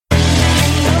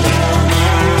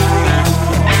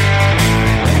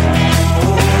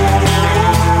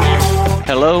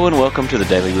Hello and welcome to the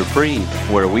Daily Reprieve,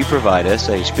 where we provide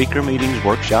essay speaker meetings,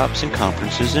 workshops, and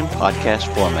conferences in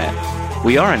podcast format.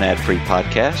 We are an ad-free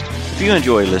podcast. If you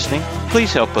enjoy listening,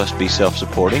 please help us be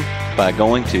self-supporting by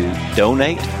going to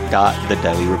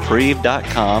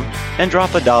donate.thedailyreprieve.com and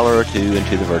drop $1 or $2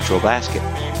 into the virtual basket.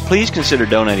 Please consider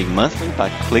donating monthly by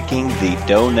clicking the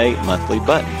Donate Monthly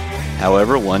button.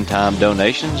 However, one-time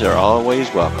donations are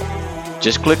always welcome.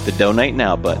 Just click the Donate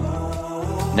Now button.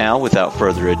 Now, without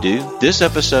further ado, this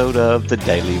episode of the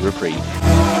Daily Reprieve.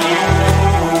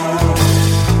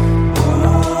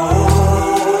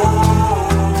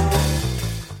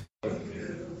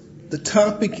 The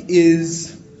topic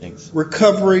is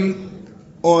recovery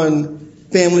on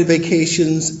family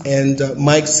vacations, and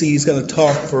Mike C. is going to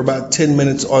talk for about 10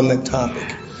 minutes on that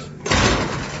topic.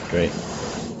 Great.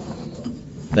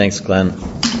 Thanks, Glenn.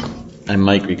 I'm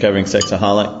Mike, recovering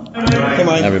sexaholic. Hey,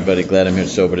 Mike. Everybody, glad I'm here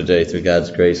sober today through God's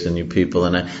grace and you people.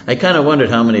 And I kind of wondered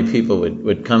how many people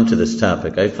would come to this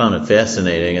topic. I found it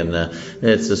fascinating, and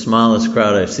it's the smallest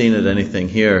crowd I've seen at anything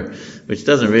here, which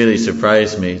doesn't really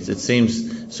surprise me. It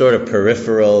seems sort of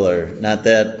peripheral or not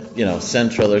that,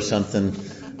 central or something.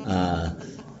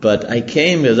 But I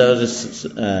came because I was just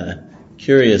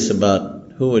curious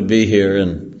about who would be here,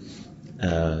 and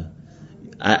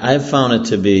I've found it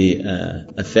to be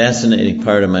a fascinating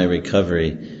part of my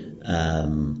recovery.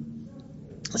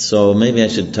 So maybe I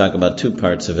should talk about two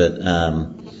parts of it.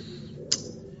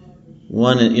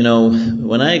 One,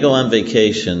 when I go on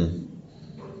vacation,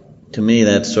 to me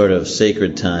that's sort of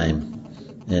sacred time.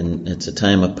 And it's a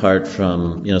time apart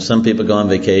from, some people go on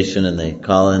vacation and they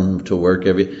call in to work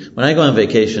when I go on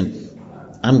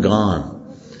vacation, I'm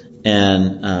gone.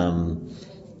 And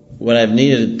what I've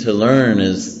needed to learn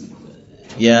is,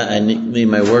 I leave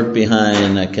my work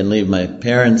behind, I can leave my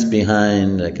parents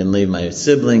behind, I can leave my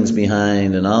siblings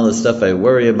behind, and all the stuff I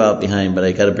worry about behind, but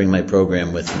I got to bring my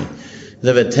program with me. I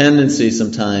have a tendency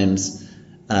sometimes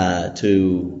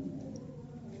to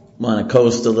want to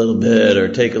coast a little bit or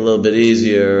take a little bit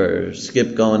easier or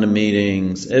skip going to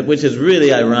meetings, which is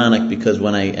really ironic because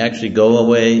when I actually go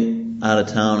away out of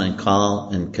town and call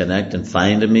and connect and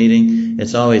find a meeting,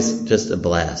 it's always just a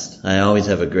blast. I always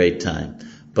have a great time.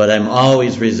 But I'm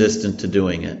always resistant to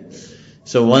doing it.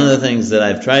 So one of the things that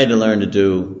I've tried to learn to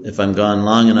do, if I'm gone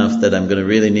long enough that I'm going to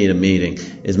really need a meeting,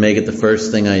 is make it the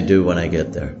first thing I do when I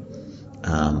get there.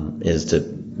 Is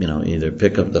to, either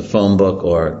pick up the phone book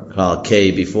or call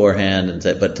Kay beforehand and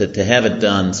say, but to have it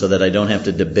done so that I don't have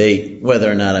to debate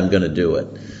whether or not I'm going to do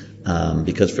it.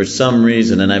 Because for some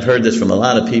reason, and I've heard this from a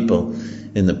lot of people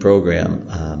in the program,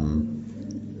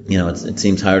 it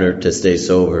seems harder to stay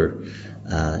sober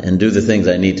and do the things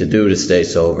I need to do to stay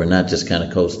sober, not just kind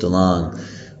of coast along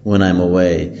when I'm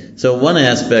away. So one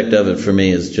aspect of it for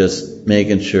me is just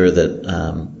making sure that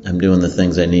I'm doing the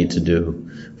things I need to do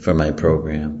for my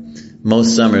program.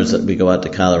 Most summers we go out to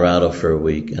Colorado for a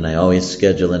week, and I always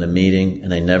schedule in a meeting,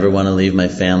 and I never want to leave my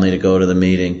family to go to the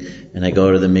meeting, and I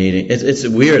go to the meeting. It's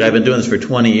weird. I've been doing this for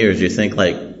 20 years. You think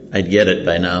like I'd get it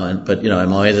by now, but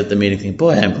I'm always at the meeting thinking,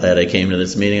 boy, I'm glad I came to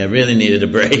this meeting. I really needed a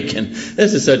break, and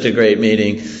this is such a great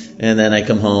meeting. And then I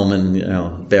come home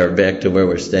and bear back to where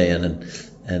we're staying,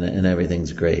 and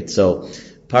everything's great. So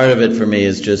part of it for me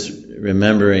is just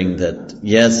remembering that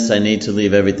yes, I need to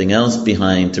leave everything else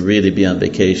behind to really be on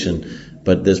vacation,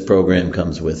 but this program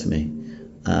comes with me.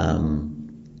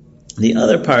 The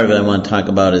other part of it I want to talk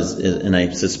about is and I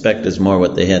suspect is more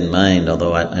what they had in mind,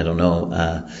 although I don't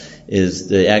know. Is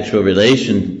the actual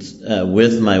relations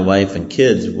with my wife and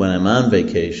kids when I'm on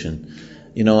vacation.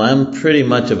 I'm pretty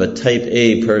much of a type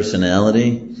A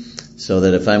personality, so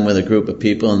that if I'm with a group of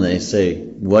people and they say,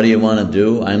 what do you want to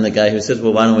do? I'm the guy who says,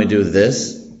 well, why don't we do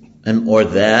this or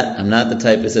that? I'm not the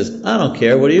type that says, I don't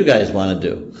care, what do you guys want to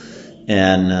do?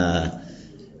 And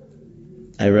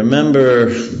I remember,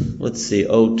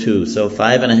 2002, so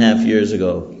 5.5 years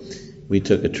ago, we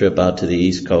took a trip out to the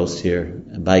East Coast here.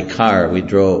 By car, we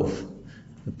drove.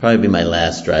 It'd probably be my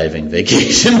last driving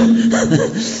vacation.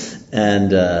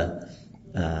 And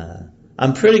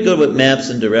I'm pretty good with maps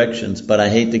and directions, but I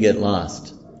hate to get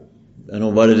lost. I don't know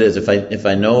what it is. If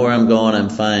I know where I'm going, I'm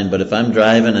fine. But if I'm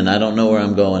driving and I don't know where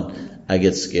I'm going, I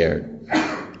get scared.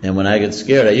 And when I get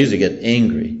scared, I usually get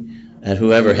angry at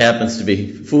whoever happens to be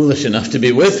foolish enough to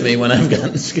be with me when I've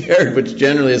gotten scared, which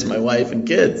generally is my wife and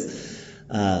kids.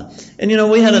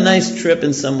 We had a nice trip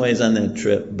in some ways on that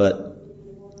trip, but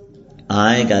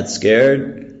I got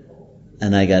scared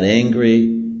and I got angry,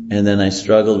 and then I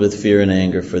struggled with fear and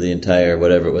anger for the entire,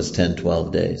 10,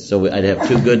 12 days. So I'd have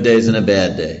 2 good days and a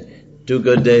bad day. 2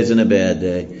 good days and a bad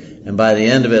day. And by the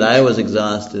end of it, I was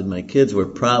exhausted. My kids were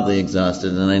probably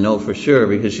exhausted, and I know for sure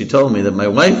because she told me that my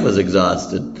wife was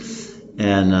exhausted.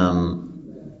 And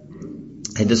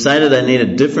I decided I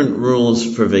needed different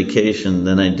rules for vacation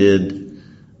than I did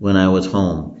when I was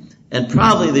home. And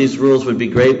probably these rules would be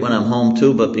great when I'm home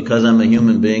too, but because I'm a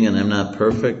human being and I'm not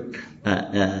perfect,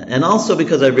 and also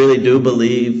because I really do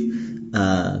believe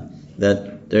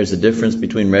that there's a difference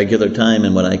between regular time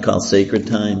and what I call sacred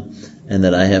time, and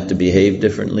that I have to behave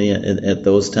differently at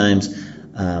those times.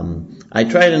 I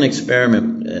tried an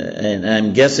experiment, and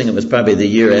I'm guessing it was probably the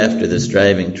year after this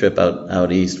driving trip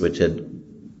out east, which had,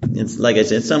 it's like I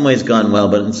said, in some ways gone well,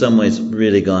 but in some ways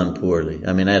really gone poorly.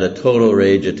 I mean, I had a total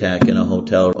rage attack in a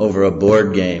hotel over a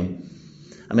board game.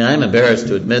 I mean, I'm embarrassed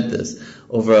to admit this.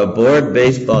 Over a board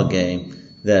baseball game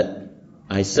that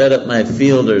I set up my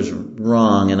fielders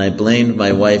wrong, and I blamed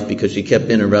my wife because she kept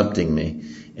interrupting me.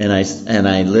 And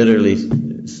I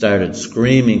literally started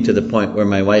screaming to the point where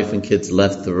my wife and kids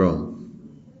left the room.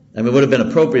 I mean, it would have been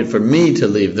appropriate for me to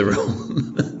leave the room.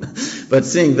 But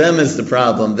seeing them as the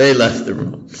problem, they left the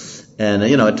room. And,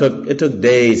 it took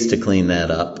days to clean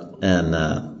that up. And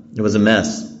it was a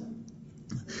mess.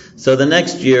 So the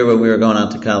next year when we were going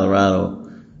out to Colorado,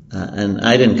 and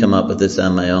I didn't come up with this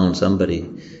on my own, somebody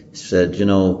said,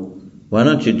 why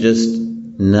don't you just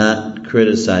not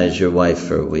criticize your wife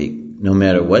for a week? No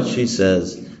matter what she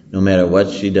says, no matter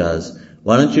what she does.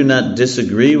 Why don't you not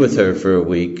disagree with her for a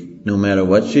week, no matter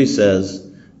what she says,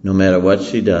 no matter what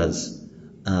she does?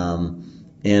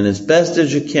 And as best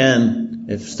as you can,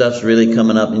 if stuff's really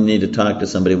coming up and you need to talk to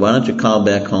somebody, why don't you call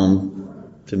back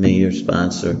home to me, your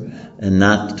sponsor, and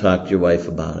not talk to your wife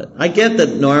about it? I get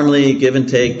that normally give and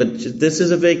take, but this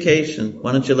is a vacation.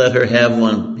 Why don't you let her have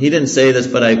one? He didn't say this,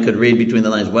 but I could read between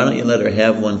the lines. Why don't you let her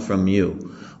have one from you?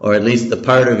 Or at least the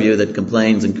part of you that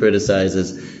complains and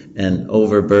criticizes and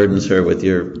overburdens her with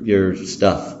your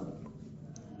stuff.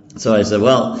 So I said,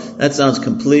 well, that sounds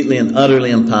completely and utterly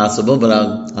impossible, but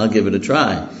I'll give it a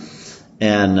try.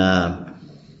 And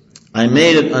I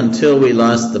made it until we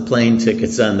lost the plane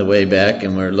tickets on the way back,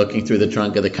 and we're looking through the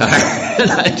trunk of the car, and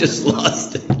I just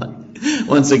lost it.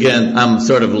 Once again, I'm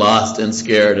sort of lost and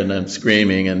scared, and I'm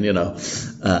screaming, and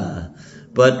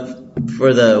but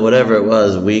for the whatever it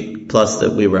was, week plus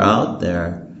that we were out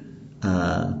there,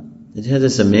 it had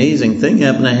this amazing thing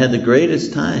happen. I had the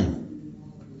greatest time.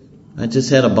 I just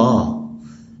had a ball.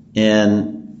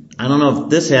 And I don't know if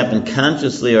this happened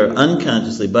consciously or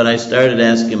unconsciously, but I started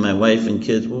asking my wife and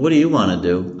kids, well, what do you want to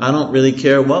do? I don't really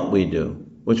care what we do,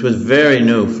 which was very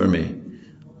new for me.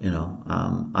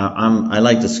 I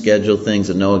like to schedule things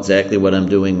and know exactly what I'm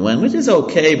doing when, which is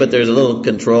okay, but there's a little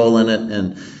control in it.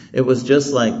 And it was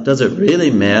just like, does it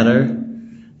really matter?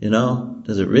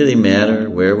 Does it really matter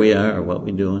where we are or what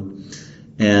we're doing?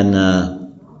 And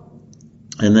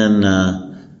then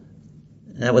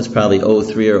that was probably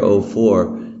 03 or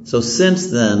 04. So since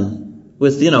then,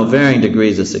 with, varying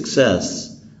degrees of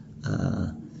success,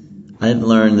 I've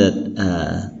learned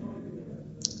that,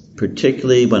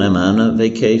 particularly when I'm on a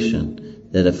vacation,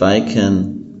 that if I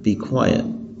can be quiet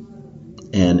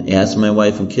and ask my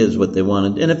wife and kids what they want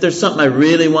to do, and if there's something I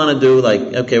really want to do, like,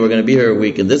 okay, we're going to be here a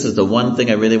week, and this is the one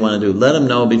thing I really want to do, let them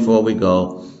know before we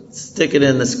go, stick it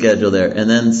in the schedule there, and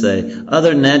then say, other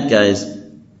than that, guys,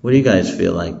 what do you guys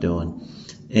feel like doing?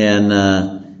 And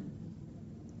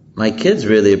my kids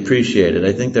really appreciate it.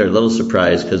 I think they're a little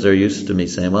surprised because they're used to me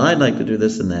saying, well, I'd like to do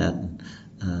this and that.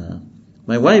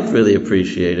 My wife really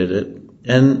appreciated it.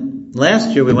 And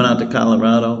last year we went out to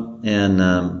Colorado and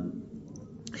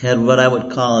had what I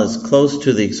would call as close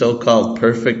to the so-called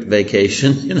perfect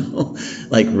vacation,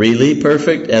 like really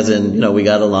perfect, as in, we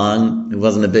got along. It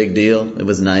wasn't a big deal. It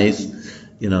was nice,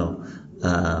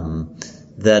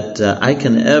 that I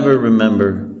can ever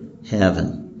remember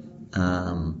having.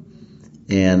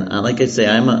 And like I say,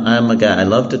 I'm a guy, I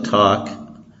love to talk.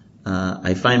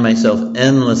 I find myself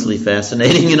endlessly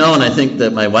fascinating, and I think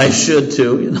that my wife should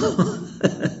too,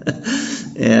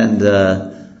 And,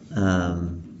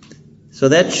 so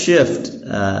that shift,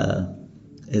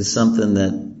 is something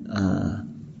that,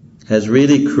 has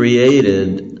really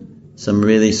created some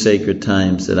really sacred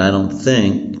times that I don't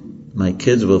think my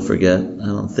kids will forget. I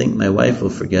don't think my wife will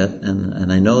forget,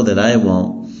 and I know that I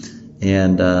won't.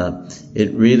 And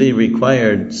it really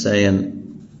required saying,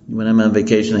 when I'm on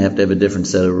vacation, I have to have a different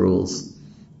set of rules.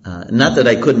 Not that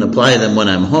I couldn't apply them when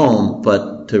I'm home,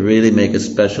 but to really make a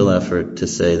special effort to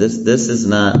say, this is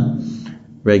not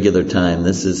regular time.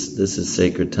 This is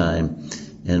sacred time.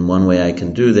 And one way I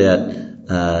can do that,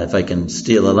 if I can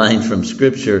steal a line from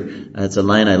Scripture, it's a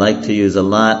line I like to use a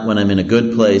lot when I'm in a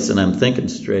good place and I'm thinking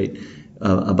straight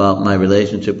about my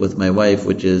relationship with my wife,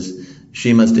 which is,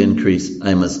 she must increase,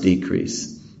 I must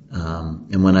decrease.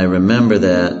 And when I remember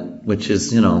that, which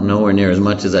is, nowhere near as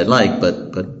much as I'd like,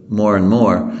 but more and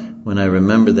more, when I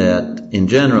remember that, in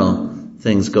general,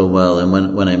 things go well. And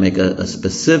when I make a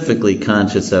specifically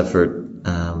conscious effort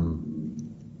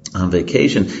on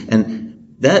vacation,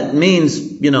 and that means,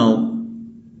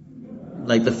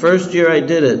 like the first year I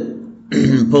did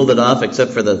it, pulled it off,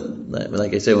 except for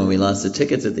like I say, when we lost the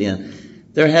tickets at the end,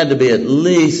 there had to be at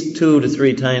least 2 to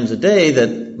 3 times a day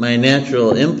that my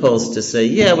natural impulse to say,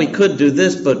 yeah, we could do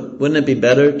this, but wouldn't it be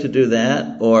better to do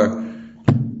that? Or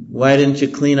why didn't you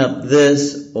clean up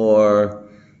this? Or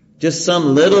just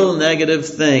some little negative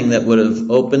thing that would have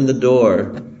opened the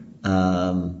door.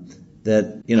 And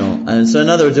so in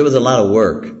other words, it was a lot of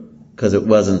work because it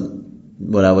wasn't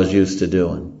what I was used to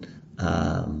doing.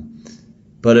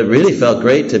 But it really felt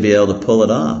great to be able to pull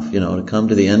it off, to come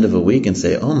to the end of a week and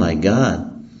say, oh my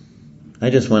God,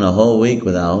 I just went a whole week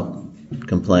without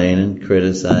complaining,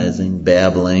 criticizing,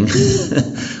 babbling,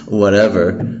 whatever,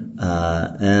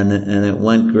 and it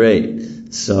went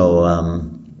great. So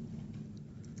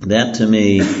that to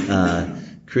me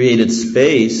created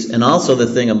space, and also the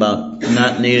thing about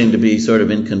not needing to be sort of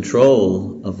in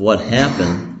control of what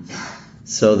happened,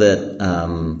 so that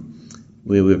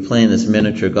we were playing this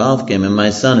miniature golf game, and my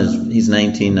son he's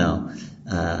 19 now.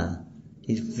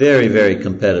 He's very, very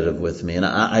competitive with me, and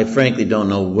I frankly don't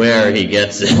know where he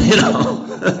gets it,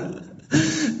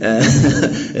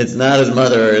 It's not his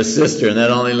mother or his sister, and that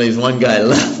only leaves one guy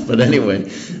left. But anyway,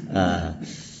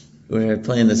 we were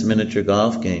playing this miniature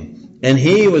golf game, and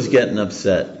he was getting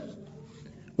upset,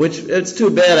 which it's too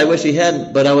bad. I wish he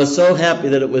hadn't, but I was so happy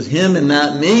that it was him and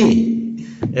not me.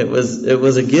 It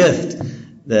was a gift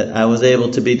that I was able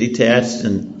to be detached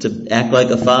and to act like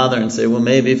a father and say, well,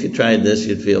 maybe if you tried this,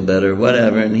 you'd feel better,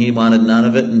 whatever. And he wanted none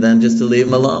of it, and then just to leave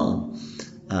him alone,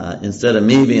 instead of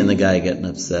me being the guy getting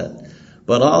upset.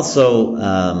 But also,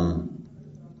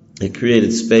 it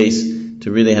created space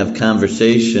to really have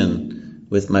conversation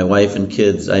with my wife and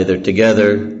kids, either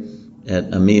together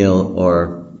at a meal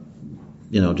or,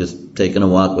 just taking a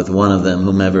walk with one of them,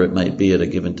 whomever it might be at a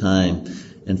given time,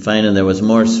 and finding there was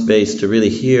more space to really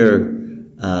hear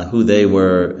who they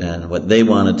were and what they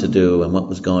wanted to do and what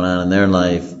was going on in their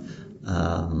life,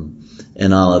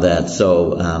 and all of that.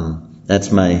 So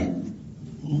that's my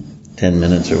 10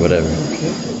 minutes or whatever.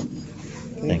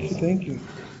 Okay. Thank you.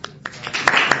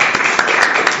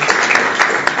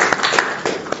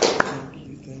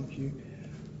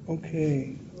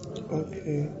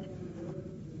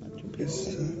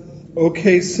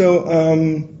 Okay, so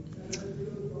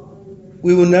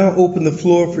we will now open the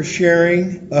floor for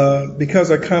sharing.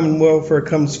 Because our common welfare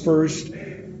comes first,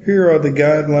 here are the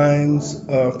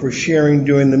guidelines for sharing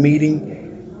during the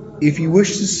meeting. If you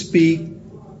wish to speak,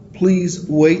 please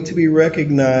wait to be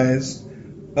recognized.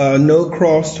 No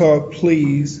crosstalk,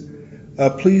 please.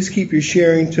 Please keep your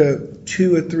sharing to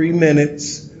 2 or 3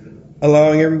 minutes,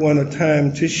 allowing everyone a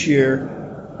time to share.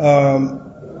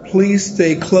 Please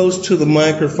stay close to the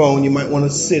microphone. You might want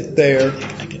to sit there.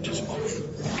 I can just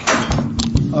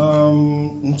move.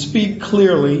 And speak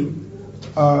clearly.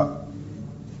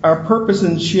 Our purpose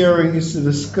in sharing is to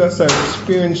discuss our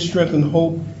experience, strength, and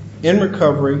hope in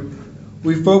recovery.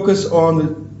 We focus on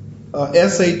the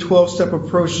SA 12-step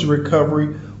approach to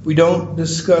recovery. We don't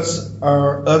discuss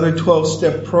our other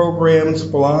 12-step programs,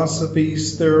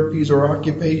 philosophies, therapies, or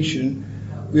occupation.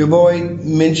 We avoid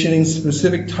mentioning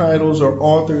specific titles or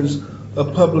authors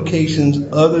of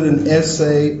publications other than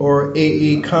SA or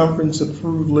AA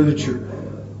conference-approved literature.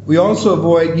 We also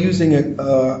avoid using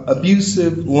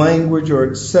abusive language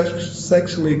or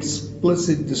sexually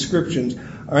explicit descriptions.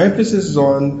 Our emphasis is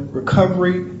on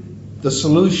recovery, the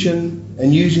solution,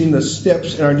 and using the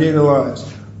steps in our daily lives.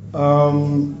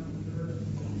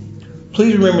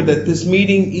 Please remember that this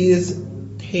meeting is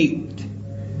taped.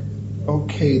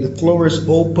 Okay, the floor is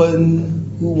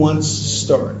open. Who wants to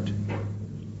start?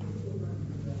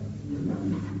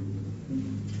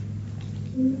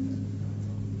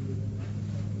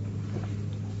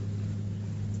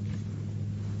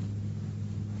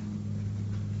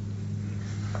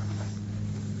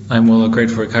 I'm Will, a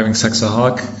grateful recovering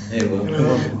sexaholic. Hey, Will.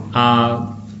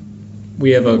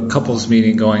 We have a couples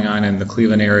meeting going on in the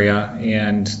Cleveland area,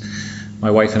 and my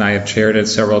wife and I have chaired it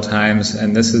several times,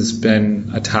 and this has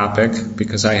been a topic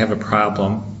because I have a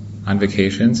problem on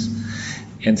vacations.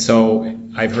 And so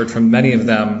I've heard from many of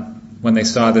them when they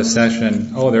saw this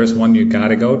session, oh, there's one you got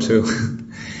to go to.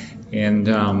 And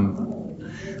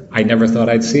I never thought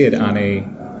I'd see it on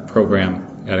a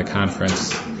program at a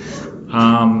conference.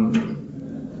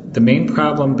 The main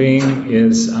problem being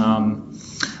is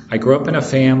I grew up in a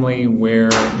family where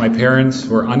my parents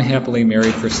were unhappily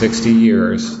married for 60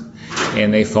 years,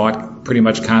 and they fought pretty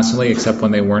much constantly except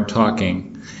when they weren't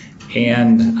talking.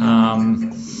 And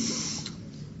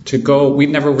to go, we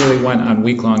never really went on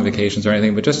week-long vacations or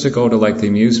anything, but just to go to like the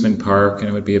amusement park, and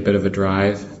it would be a bit of a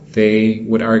drive, they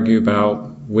would argue about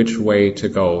which way to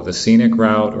go, the scenic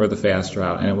route or the fast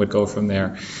route, and it would go from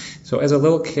there. So as a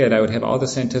little kid, I would have all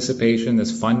this anticipation,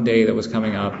 this fun day that was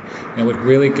coming up, and it would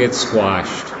really get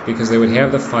squashed because they would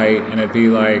have the fight, and it'd be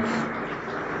like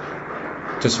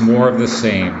just more of the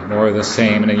same,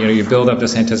 and then, you build up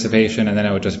this anticipation, and then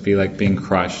it would just be like being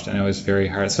crushed, and it was very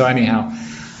hard. So anyhow,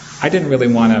 I didn't really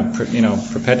want to,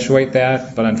 perpetuate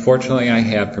that, but unfortunately, I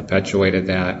have perpetuated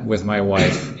that with my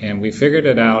wife, and we figured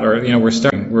it out, or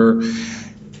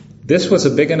this was a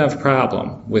big enough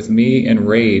problem with me and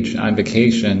rage on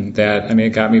vacation that, it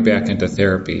got me back into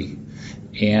therapy.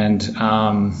 And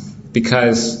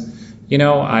because,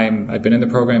 I've been in the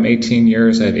program 18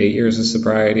 years, I have 8 years of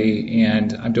sobriety,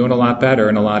 and I'm doing a lot better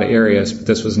in a lot of areas, but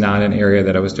this was not an area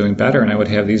that I was doing better, and I would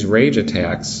have these rage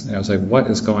attacks, and I was like, what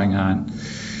is going on?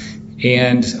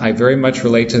 And I very much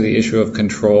relate to the issue of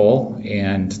control,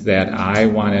 and that I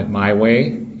want it my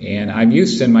way, and I'm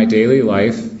used in my daily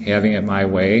life having it my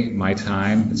way, my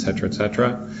time, etc.,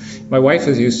 etc. My wife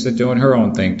is used to doing her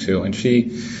own thing too, and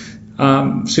she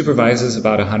supervises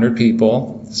about 100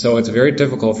 people, so it's very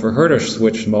difficult for her to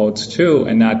switch modes too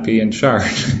and not be in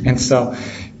charge. And so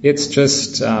it's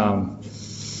just, agony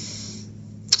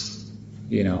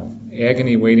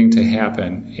waiting to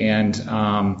happen. And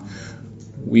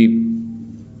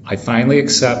I finally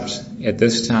accept at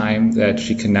this time that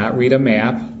she cannot read a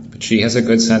map, but she has a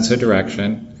good sense of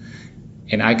direction.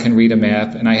 And I can read a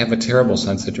map, and I have a terrible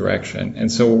sense of direction. And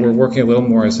so we're working a little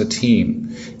more as a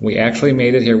team. We actually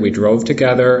made it here. We drove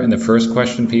together, and the first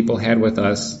question people had with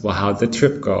us, well, how'd the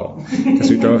trip go? Because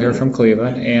we drove here from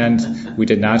Cleveland, and we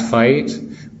did not fight.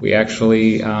 We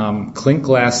actually clinked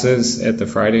glasses at the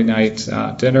Friday night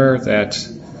dinner that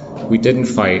we didn't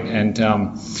fight. And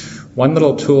one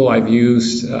little tool I've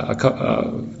used a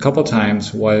couple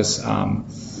times was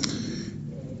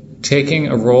taking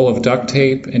a roll of duct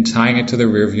tape and tying it to the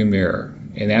rearview mirror.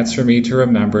 And that's for me to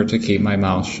remember to keep my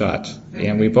mouth shut.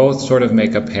 And we both sort of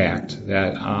make a pact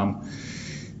that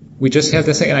we just have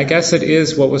this thing. And I guess it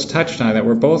is what was touched on, that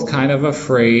we're both kind of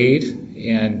afraid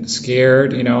and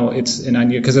scared.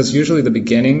 Because it's usually the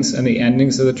beginnings and the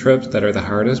endings of the trips that are the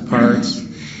hardest parts.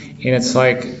 And it's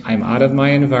like I'm out of my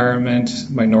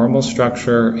environment, my normal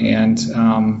structure, and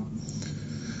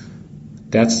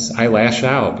I lash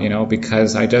out,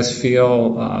 because I just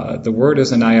feel the word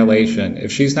is annihilation.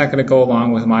 If she's not going to go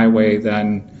along with my way,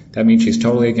 then that means she's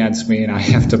totally against me, and I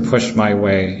have to push my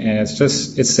way. And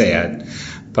it's sad,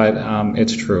 but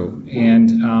it's true.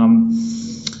 And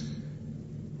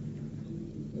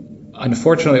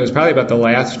unfortunately, it was probably about the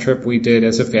last trip we did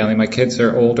as a family. My kids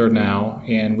are older now,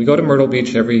 and we go to Myrtle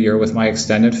Beach every year with my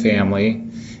extended family.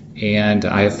 And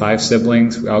I have 5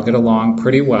 siblings. We all get along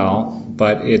pretty well,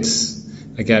 but it's,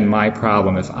 again, my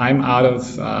problem. If I'm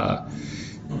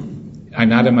I'm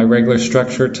not in my regular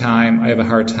structured time, I have a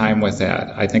hard time with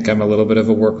that. I think I'm a little bit of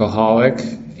a workaholic,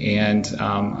 and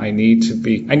I need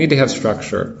to have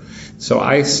structure. So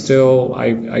I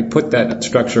put that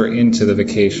structure into the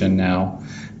vacation now.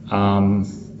 I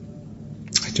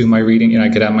do my reading, I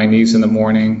get on my knees in the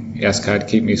morning, ask God to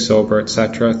keep me sober,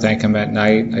 etc. Thank Him at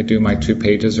night. I do my 2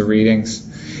 pages of readings.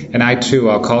 And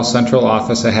I'll call central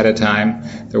office ahead of time.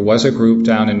 There was a group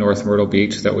down in North Myrtle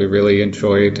Beach that we really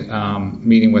enjoyed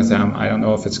meeting with them. I don't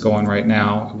know if it's going right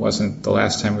now. It wasn't the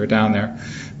last time we were down there.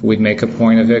 But we'd make a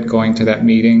point of it, going to that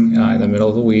meeting in the middle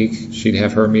of the week. She'd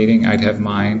have her meeting, I'd have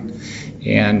mine.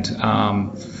 And,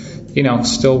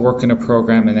 still working a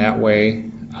program in that way.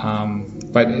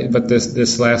 But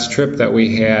this last trip that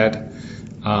we had,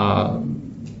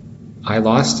 I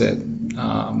lost it.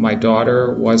 My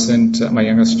daughter my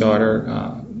youngest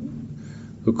daughter,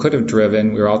 who could have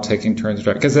driven. We were all taking turns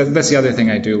driving. Because that's the other thing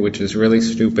I do, which is really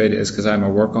stupid, is because I'm a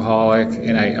workaholic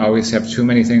and I always have too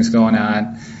many things going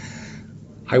on.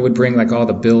 I would bring all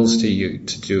the bills to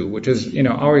do, which is,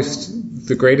 always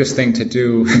the greatest thing to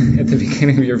do at the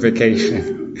beginning of your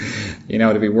vacation.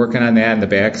 To be working on that in the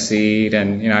back seat,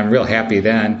 and I'm real happy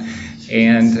then.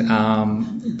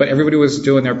 And but everybody was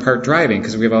doing their part driving,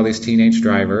 because we have all these teenage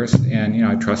drivers, and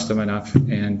I trust them enough.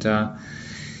 And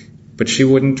but she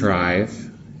wouldn't drive.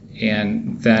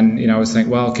 And then I was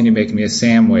thinking, well, can you make me a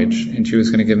sandwich? And she was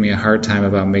going to give me a hard time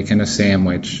about making a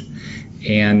sandwich.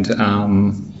 And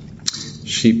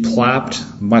she plopped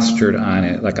mustard on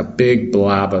it, like a big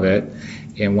blob of it.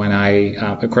 And when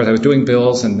of course I was doing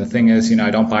bills, and the thing is,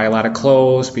 I don't buy a lot of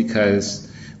clothes because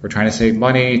we're trying to save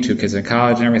money, 2 kids in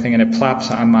college and everything, and it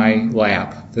plops on my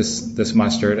lap, this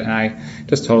mustard, and I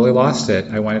just totally lost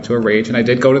it. I went into a rage, and I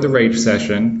did go to the rage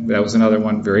session. That was another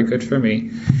one very good for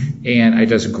me. And I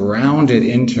just ground it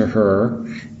into her,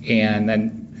 and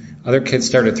then other kids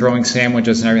started throwing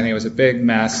sandwiches and everything. It was a big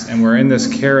mess, and we're in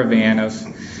this caravan of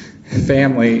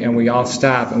family, and we all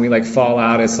stop, and we like fall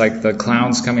out. It's like the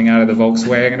clowns coming out of the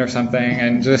Volkswagen or something,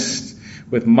 and just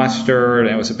with mustard,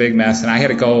 and it was a big mess. And I had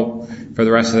to go for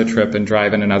the rest of the trip and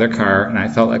drive in another car, and I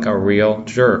felt like a real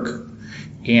jerk.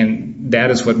 And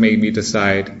that is what made me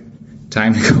decide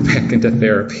time to go back into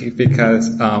therapy, because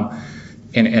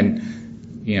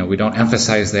you know, we don't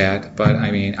emphasize that, but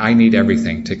I mean, I need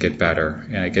everything to get better,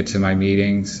 and I get to my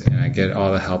meetings and I get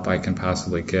all the help I can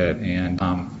possibly get, and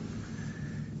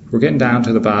we're getting down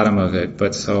to the bottom of it.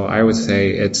 But so I would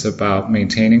say it's about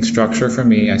maintaining structure for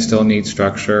me. I still need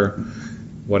structure.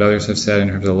 What others have said in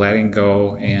terms of letting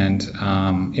go, and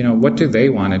you know, what do they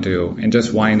want to do, and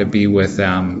just wanting to be with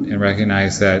them and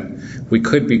recognize that we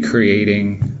could be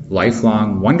creating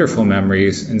lifelong wonderful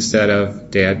memories instead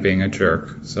of Dad being a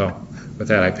jerk. So with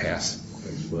that, I pass.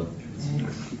 Thanks, Will.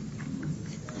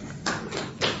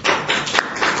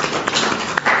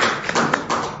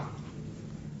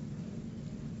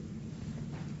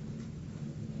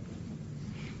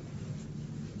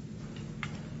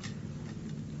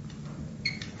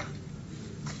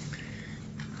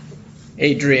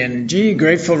 Adrian G.,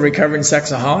 grateful recovering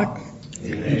sexaholic.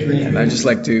 And I'd just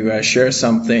like to share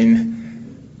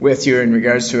something with you in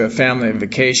regards to a family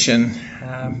vacation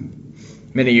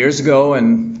many years ago,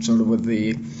 and sort of with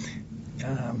the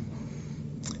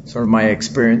sort of my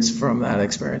experience from that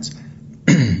experience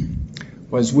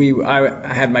was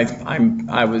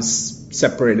I was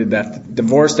separated,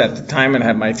 divorced at the time, and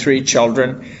had my 3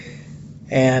 children.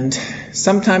 And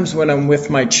sometimes when I'm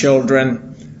with my children,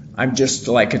 I'm just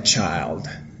like a child,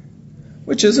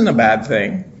 which isn't a bad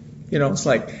thing. You know, it's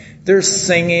like they're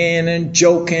singing and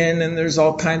joking, and there's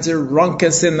all kinds of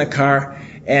ruckus in the car,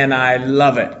 and I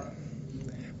love it.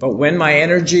 But when my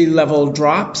energy level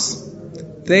drops,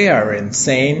 they are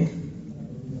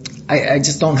insane. I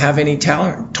just don't have any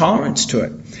tolerance to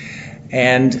it.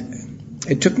 And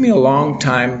it took me a long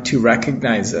time to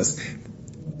recognize this,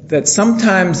 that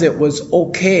sometimes it was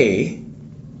okay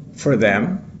for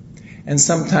them, and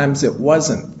sometimes it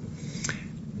wasn't.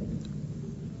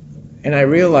 And I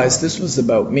realized this was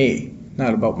about me,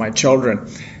 not about my children.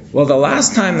 Well, the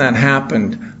last time that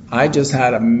happened, I just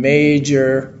had a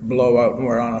major blowout, and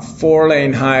we're on a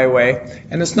 4-lane highway,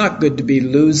 and it's not good to be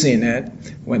losing it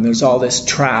when there's all this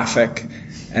traffic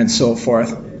and so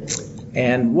forth.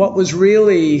 And what was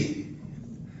really,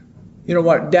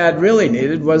 what Dad really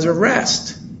needed was a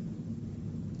rest.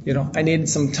 I needed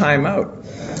some time out.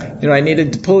 I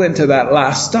needed to pull into that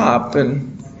last stop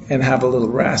and have a little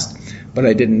rest, but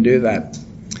I didn't do that.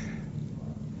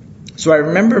 So I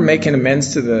remember making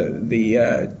amends to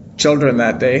the children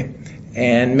that day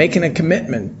and making a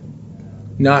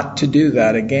commitment not to do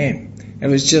that again. It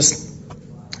was just,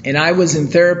 and I was in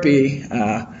therapy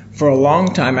for a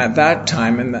long time at that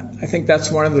time, and I think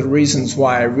that's one of the reasons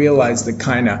why I realized the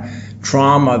kind of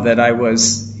trauma that I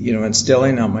was,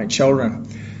 instilling on my children.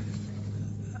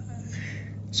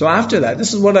 So after that,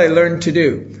 this is what I learned to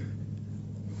do.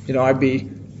 I'd be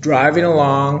driving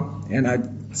along, and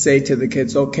I'd say to the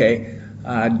kids, okay,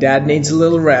 Dad needs a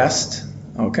little rest,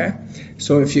 okay?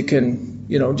 So if you can,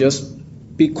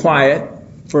 just be quiet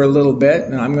for a little bit,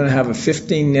 and I'm going to have a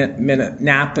 15-minute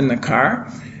nap in the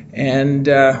car, and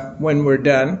when we're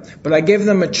done. But I gave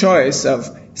them a choice of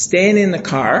staying in the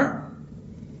car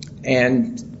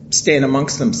and staying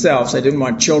amongst themselves. I didn't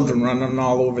want children running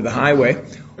all over the highway.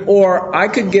 Or I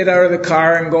could get out of the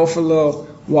car and go for a little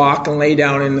walk and lay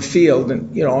down in the field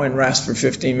and, and rest for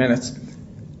 15 minutes.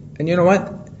 And you know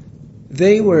what?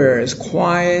 They were as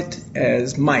quiet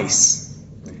as mice.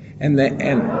 And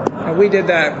we did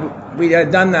that. We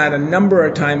had done that a number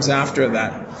of times after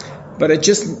that. But it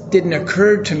just didn't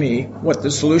occur to me what the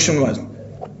solution was.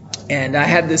 And I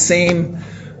had the same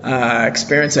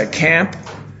experience at camp.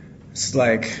 It's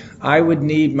like I would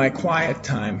need my quiet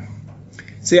time.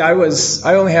 See, I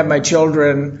only had my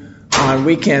children on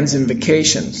weekends and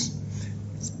vacations,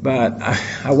 but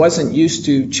I wasn't used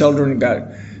to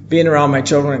being around my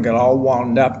children and got all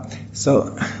wound up.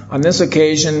 So on this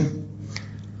occasion,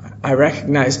 I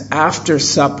recognized after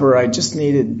supper, I just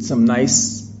needed some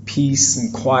nice peace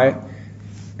and quiet,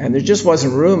 and there just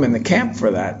wasn't room in the camp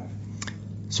for that.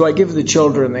 So I give the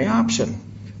children the option.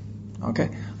 Okay,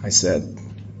 I said,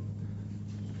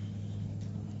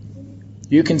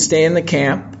 you can stay in the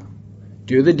camp,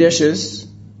 do the dishes,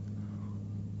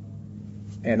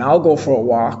 and I'll go for a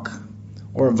walk,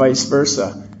 or vice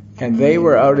versa. And they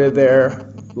were out of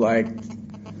there like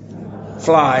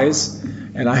flies,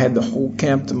 and I had the whole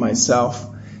camp to myself.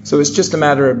 So it's just a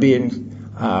matter of being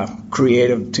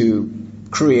creative to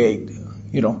create,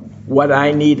 what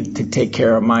I needed to take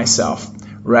care of myself,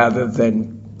 rather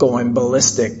than going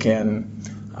ballistic and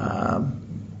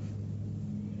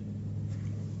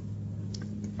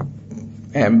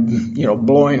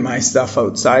blowing my stuff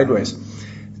out sideways.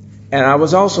 And I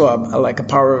was also a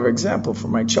power of example for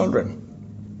my children.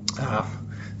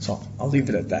 So I'll leave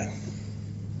it at that.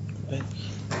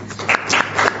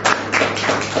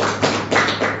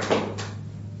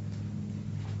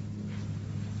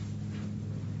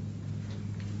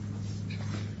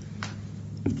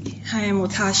 Hi, I'm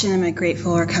Latasha, and I'm a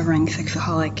grateful recovering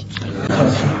sexaholic.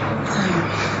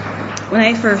 When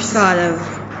I first thought of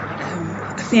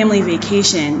a family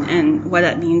vacation and what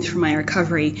that means for my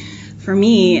recovery, for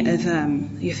me, as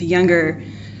a younger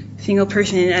single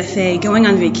person in SA, going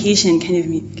on vacation kind of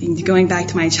means going back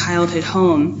to my childhood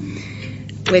home,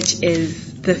 which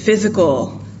is the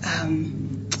physical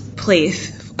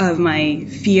place of my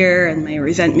fear and my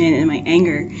resentment and my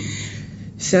anger.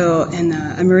 So, and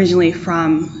I'm originally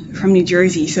from New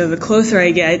Jersey, so the closer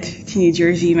I get to New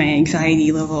Jersey, my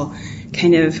anxiety level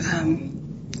kind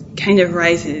of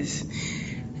rises.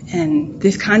 And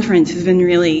this conference has been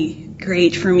really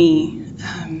great for me.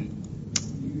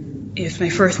 It's my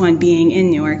first one being in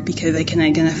Newark because I can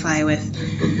identify with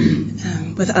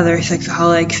other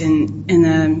sexaholics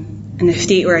in a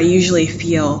state where I usually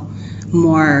feel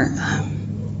more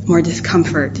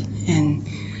discomfort. And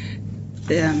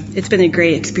it's been a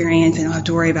great experience. I don't have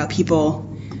to worry about people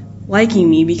liking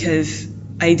me because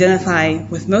I identify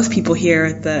with most people here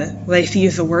at what I see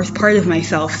as the worst part of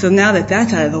myself. So now that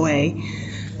that's out of the way,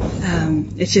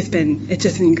 it's just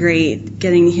been great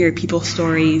getting to hear people's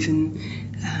stories and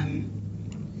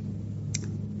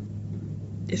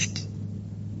just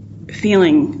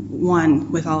feeling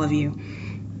one with all of you.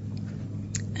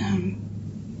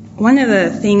 One of the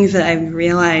things that I've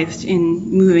realized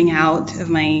in moving out of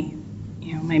my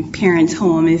parents'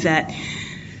 home is that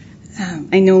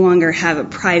I no longer have a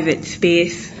private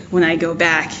space when I go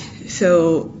back.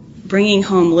 So bringing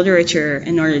home literature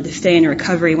in order to stay in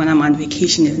recovery when I'm on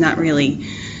vacation is not really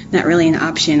an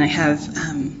option. I have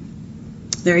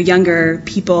there are younger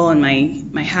people in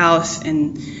my house,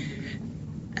 and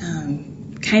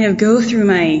kind of go through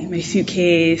my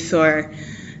suitcase or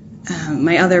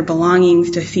my other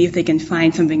belongings to see if they can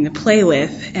find something to play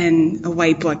with, and a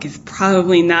white book is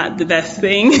probably not the best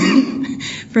thing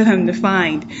for them to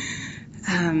find.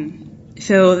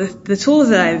 So the tools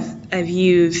that I've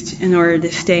used in order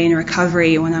to stay in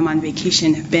recovery when I'm on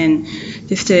vacation have been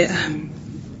just to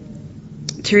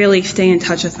really stay in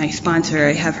touch with my sponsor.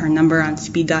 I have her number on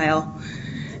speed dial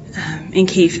in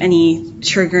case any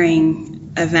triggering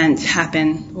events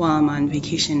happen while I'm on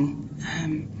vacation.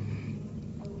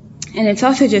 And it's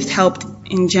also just helped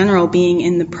in general being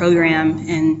in the program.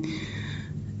 And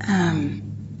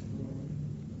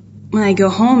when I go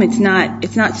home, it's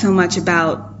not so much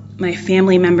about my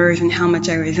family members and how much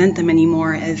I resent them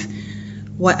anymore as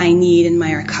what I need in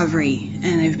my recovery.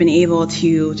 And I've been able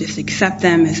to just accept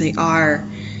them as they are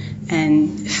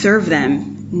and serve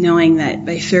them, knowing that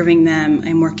by serving them,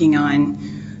 I'm working on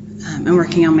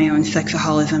my own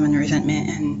sexaholism and resentment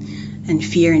and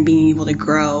fear, and being able to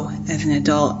grow as an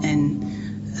adult and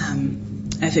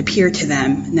as a peer to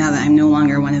them now that I'm no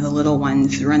longer one of the little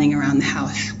ones running around the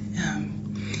house.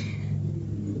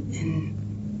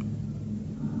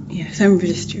 So I'm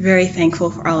just very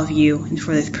thankful for all of you and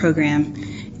for this program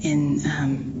in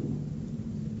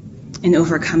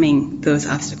overcoming those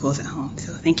obstacles at home.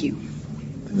 So thank you.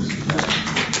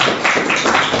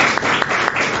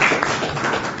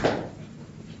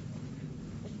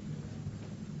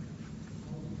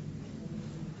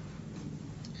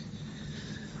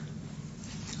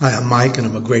 Hi, I'm Mike, and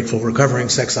I'm a grateful recovering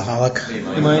sexaholic. Hey,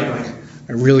 Mike.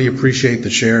 I really appreciate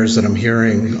the shares that I'm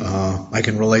hearing. I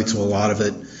can relate to a lot of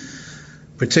it,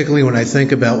 particularly when I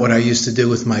think about what I used to do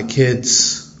with my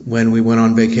kids when we went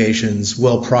on vacations,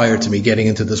 well prior to me getting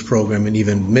into this program and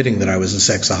even admitting that I was a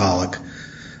sexaholic.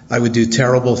 I would do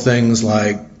terrible things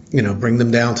like, bring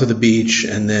them down to the beach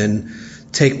and then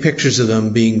take pictures of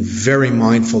them being very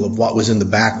mindful of what was in the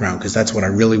background, because that's what I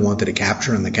really wanted to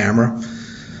capture in the camera.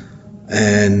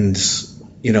 And,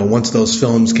 once those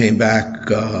films came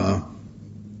back,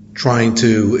 trying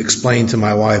to explain to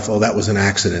my wife, oh, that was an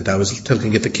accident. I was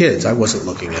looking at the kids. I wasn't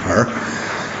looking at her.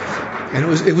 And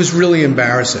it was really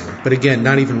embarrassing. But again,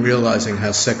 not even realizing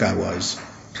how sick I was.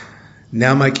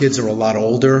 Now my kids are a lot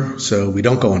older, so we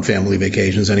don't go on family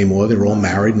vacations anymore. They're all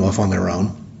married and off on their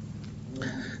own.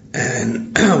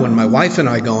 And when my wife and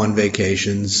I go on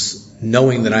vacations,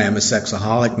 knowing that I am a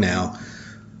sexaholic now,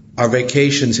 our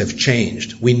vacations have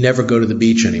changed. We never go to the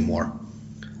beach anymore,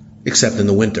 except in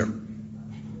the winter,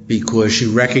 because she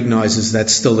recognizes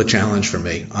that's still a challenge for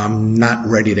me. I'm not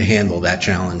ready to handle that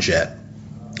challenge yet.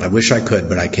 I wish I could,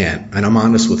 but I can't. And I'm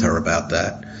honest with her about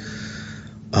that.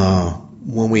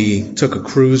 When we took a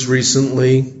cruise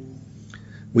recently,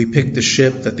 we picked a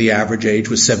ship that the average age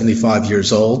was 75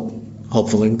 years old.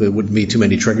 Hopefully there wouldn't be too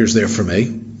many triggers there for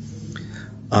me.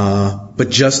 But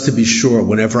just to be sure,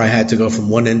 whenever I had to go from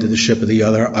one end of the ship to the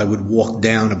other, I would walk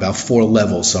down about 4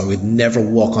 levels, so I would never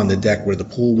walk on the deck where the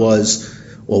pool was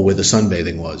or where the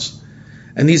sunbathing was.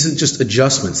 And these are just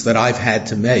adjustments that I've had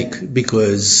to make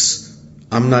because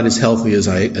I'm not as healthy as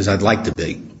I'd like to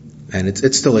be, and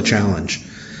it's still a challenge.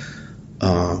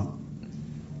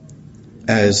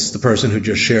 As the person who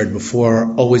just shared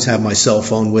before, always have my cell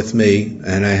phone with me,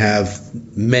 and I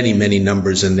have many, many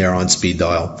numbers in there on speed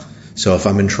dial. So if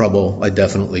I'm in trouble, I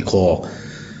definitely call.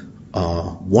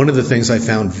 One of the things I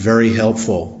found very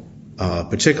helpful,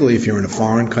 particularly if you're in a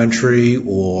foreign country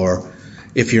or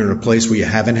if you're in a place where you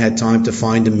haven't had time to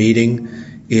find a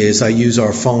meeting, is I use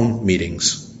our phone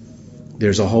meetings.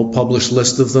 There's a whole published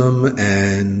list of them,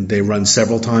 and they run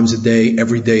several times a day,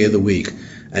 every day of the week.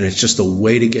 And it's just a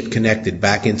way to get connected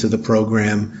back into the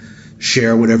program,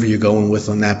 share whatever you're going with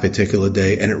on that particular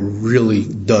day, and it really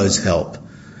does help.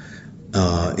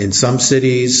 In some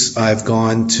cities, I've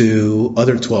gone to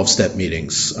other 12-step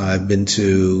meetings. I've been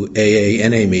to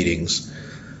AA-NA meetings,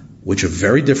 which are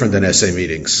very different than SA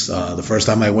meetings. The first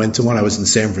time I went to one, I was in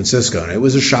San Francisco, and it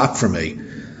was a shock for me.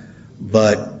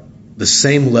 But the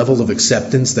same level of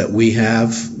acceptance that we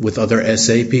have with other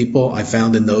SA people, I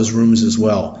found in those rooms as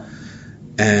well.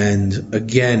 And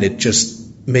again, it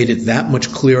just made it that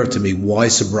much clearer to me why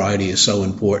sobriety is so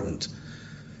important.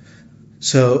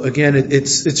 So again,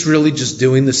 it's really just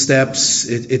doing the steps.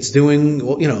 It's doing,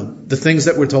 the things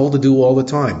that we're told to do all the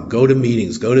time. Go to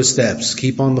meetings, go to steps,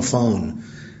 keep on the phone.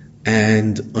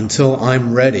 And until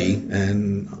I'm ready,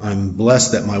 and I'm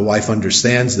blessed that my wife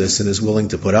understands this and is willing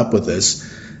to put up with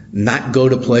this, not go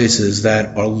to places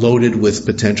that are loaded with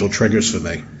potential triggers for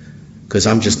me, because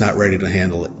I'm just not ready to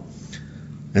handle it.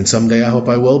 And someday I hope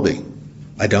I will be.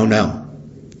 I don't know.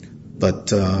 But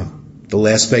the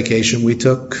last vacation we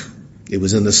took, it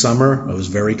was in the summer. I was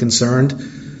very concerned.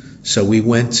 So we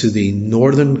went to the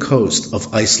northern coast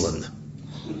of Iceland.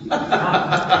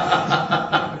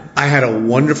 I had a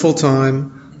wonderful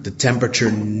time. The temperature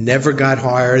never got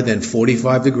higher than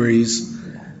 45 degrees.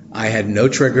 I had no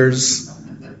triggers.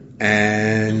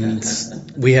 And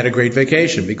we had a great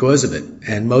vacation because of it.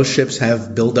 And most ships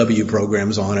have Bill W.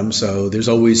 programs on them, so there's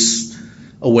always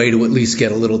a way to at least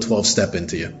get a little 12-step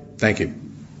into you. Thank you.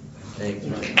 Thank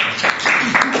you.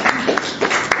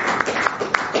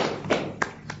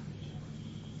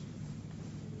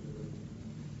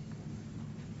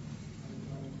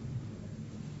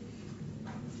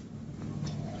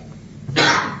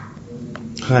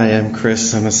 Hi, I'm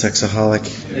Chris. I'm a sexaholic.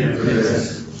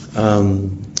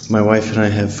 My wife and I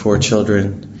have 4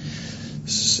 children,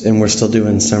 and we're still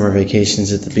doing summer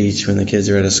vacations at the beach when the kids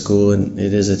are out of school, and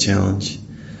it is a challenge.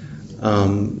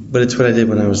 But it's what I did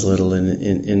when I was little, and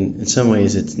in some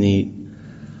ways it's neat.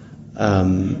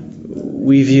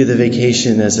 We view the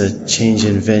vacation as a change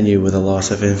in venue with a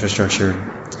loss of infrastructure.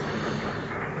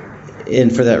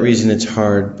 And for that reason it's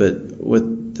hard, but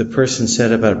what the person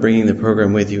said about bringing the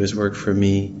program with you has worked for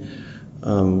me.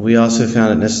 We also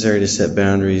found it necessary to set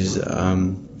boundaries.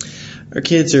 Our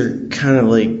kids are kind of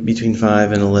like between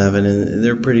 5 and 11, and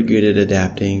they're pretty good at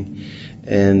adapting.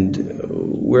 And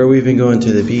where we've been going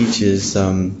to the beach is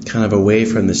kind of away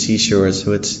from the seashore,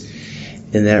 so it's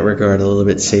in that regard a little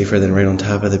bit safer than right on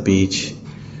top of the beach,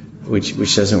 which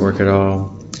doesn't work at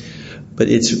all. But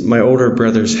it's my older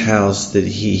brother's house that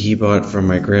he bought from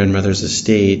my grandmother's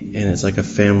estate, and it's like a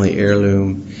family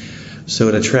heirloom. So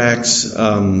it attracts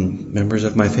members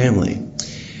of my family.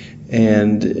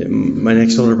 And my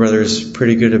next older brother is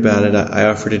pretty good about it. I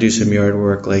offer to do some yard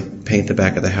work, like paint the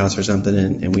back of the house or something,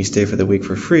 and we stay for the week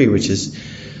for free, which is,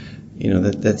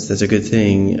 that's a good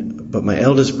thing. But my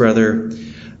eldest brother,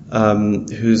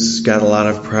 who's got a lot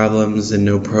of problems and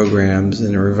no programs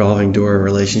and a revolving door of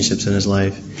relationships in his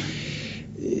life,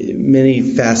 many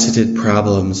faceted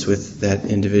problems with that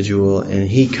individual, and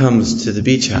he comes to the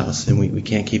beach house, and we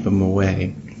can't keep him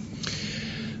away.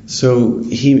 So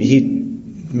he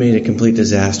made a complete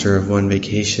disaster of one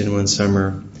vacation one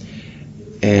summer,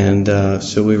 and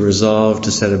so we resolved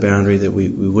to set a boundary that we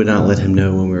would not let him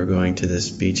know when we were going to this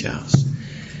beach house.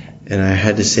 And I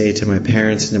had to say to my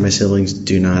parents and to my siblings,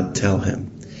 do not tell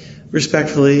him.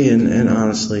 respectfully and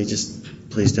honestly, just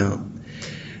please don't.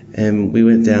 And we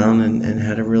went down and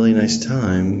had a really nice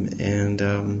time. And,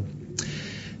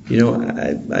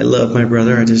 I love my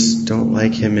brother. I just don't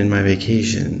like him in my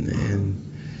vacation.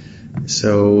 And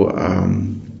so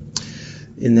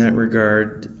in that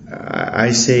regard,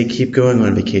 I say keep going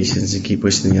on vacations and keep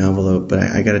pushing the envelope, but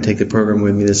I got to take the program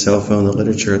with me, the cell phone, the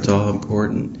literature. It's all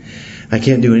important. I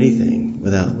can't do anything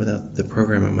without the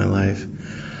program in my life.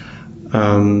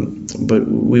 But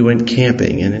we went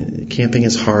camping, and camping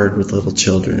is hard with little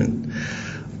children.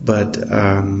 But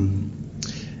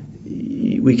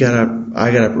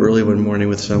I got up early one morning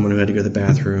with someone who had to go to the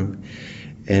bathroom,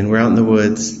 and we're out in the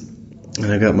woods,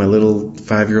 and I got my little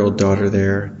 5-year-old daughter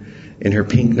there in her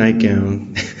pink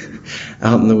nightgown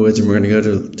out in the woods, and we're going to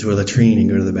go to a latrine and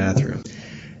go to the bathroom.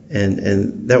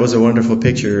 And that was a wonderful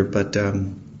picture, but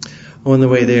on the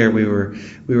way there, we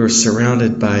were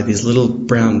surrounded by these little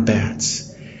brown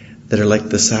bats that are like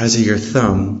the size of your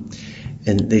thumb,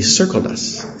 and they circled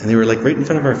us, and they were like right in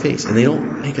front of our face, and they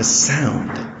don't make a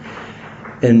sound.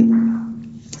 And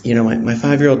my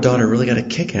 5-year-old daughter really got a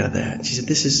kick out of that. She said,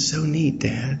 "This is so neat,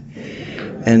 Dad."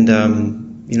 And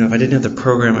if I didn't have the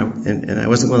program and I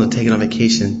wasn't willing to take it on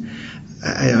vacation,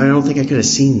 I don't think I could have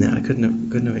seen that. I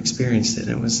couldn't have experienced it.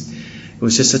 It was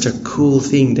just such a cool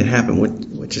thing to happen,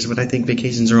 which is what I think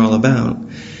vacations are all about.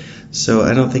 So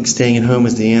I don't think staying at home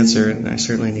is the answer, and I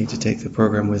certainly need to take the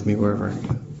program with me wherever I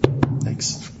go.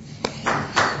 Thanks.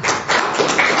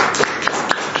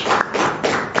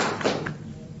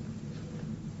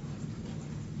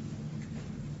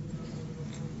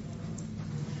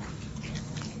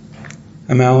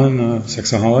 I'm Alan,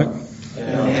 sexaholic.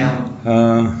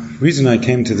 Reason I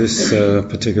came to this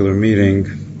particular meeting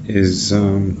is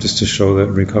just to show that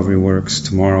recovery works.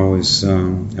 Tomorrow is,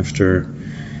 after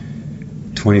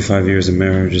 25 years of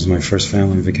marriage, is my first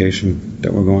family vacation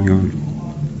that we're going on.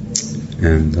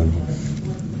 And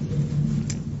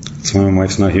so my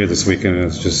wife's not here this weekend.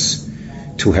 It's just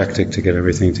too hectic to get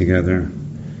everything together.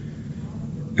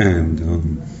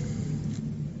 And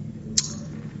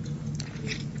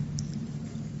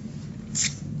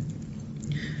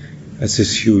that's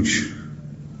just huge.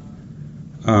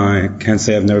 I can't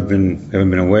say haven't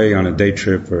been away on a day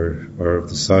trip or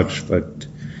such, but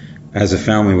as a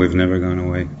family, we've never gone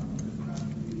away.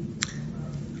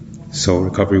 So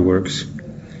recovery works.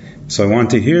 So I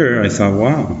wanted to hear. I thought,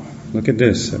 wow, look at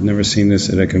this. I've never seen this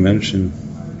at a convention.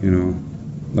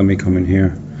 Let me come in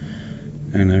here.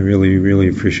 And I really, really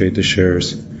appreciate the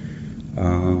shares.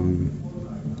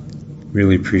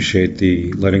 Really appreciate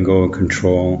the letting go of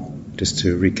control. Just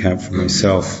to recap for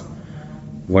myself,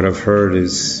 what I've heard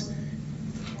is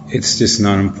it's just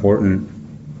not important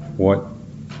what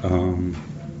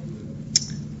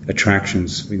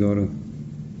attractions we go to,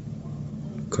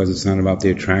 because it's not about the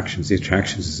attractions. The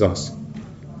attractions is us.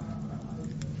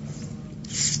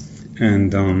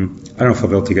 And I don't know if I'll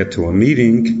be able to get to a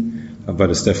meeting, but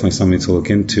it's definitely something to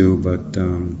look into. But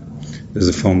there's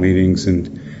the phone meetings,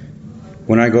 and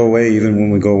when I go away, even when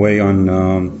we go away on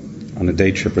a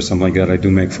day trip or something like that, I do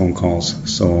make phone calls.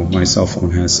 So my cell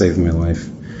phone has saved my life,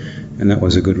 and that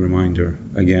was a good reminder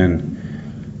again.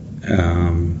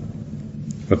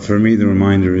 But for me, the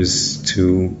reminder is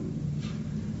to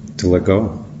let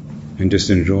go and just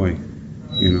enjoy,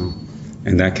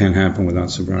 and that can't happen without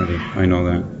sobriety. I know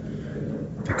that,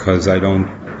 because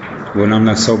when I'm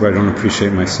not sober, I don't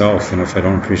appreciate myself, and if I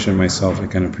don't appreciate myself, I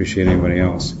can't appreciate anybody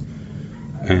else.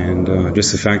 And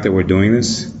just the fact that we're doing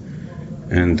this,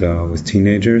 and with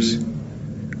teenagers,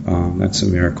 that's a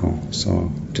miracle.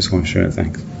 So just want to share that.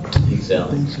 Thanks. Thanks, Al.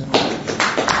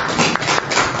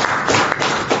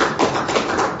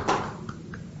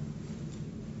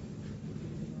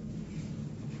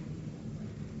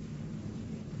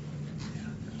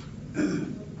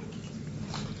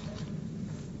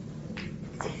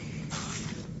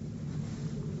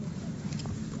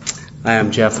 Hi,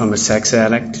 I'm Jeff. I'm a sex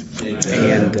addict,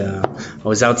 and I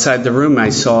was outside the room. I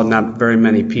saw not very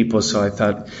many people, so I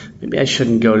thought maybe I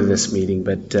shouldn't go to this meeting.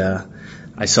 But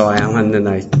I saw Alan,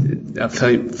 and a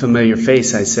familiar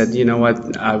face. I said, you know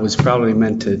what? I was probably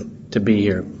meant to be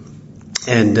here.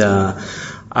 And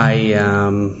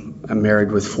I'm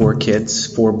married with 4 kids,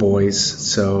 4 boys,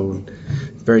 so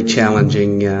very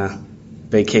challenging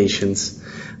vacations.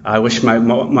 I wish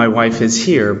my wife is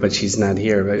here, but she's not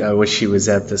here. But I wish she was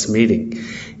at this meeting.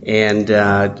 And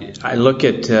I look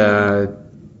at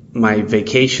my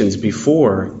vacations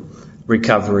before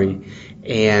recovery,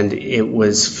 and it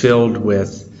was filled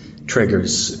with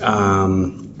triggers.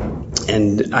 And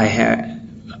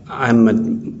I'm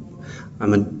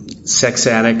a sex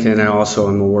addict, and I also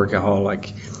am a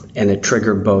workaholic. and it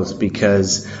triggered both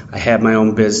because I had my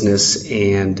own business,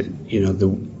 and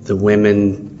the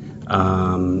women,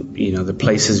 the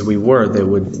places we were, they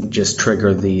would just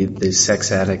trigger the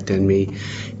sex addict in me,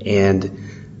 and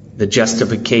the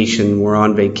justification, we're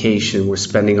on vacation, we're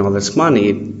spending all this money,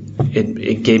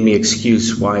 it gave me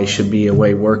excuse why I should be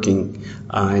away working,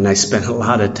 and I spent a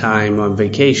lot of time on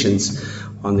vacations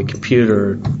on the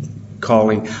computer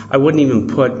calling. I wouldn't even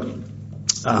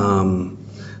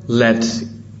let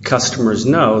customers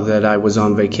know that I was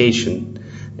on vacation,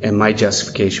 and my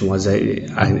justification was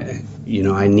I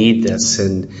need this,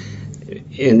 and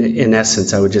in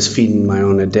essence I was just feeding my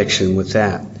own addiction with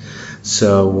that.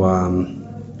 So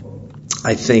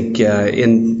I think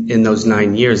in those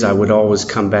 9 years I would always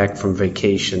come back from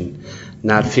vacation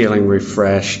not feeling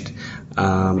refreshed.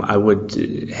 I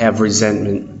would have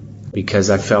resentment because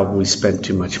I felt we spent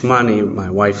too much money, my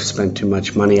wife spent too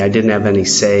much money, I didn't have any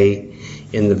say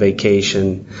in the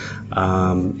vacation,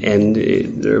 and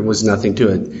there was nothing to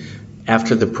it.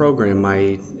 After the program,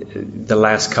 the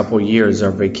last couple of years,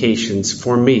 our vacations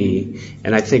for me,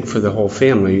 and I think for the whole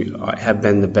family, have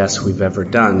been the best we've ever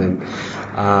done. And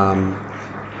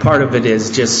part of it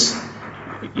is just,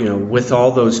 with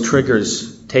all those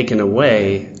triggers taken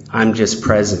away, I'm just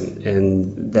present,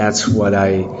 and that's what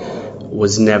I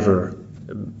was never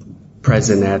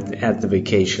present at the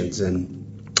vacations.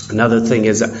 And another thing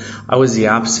is, I was the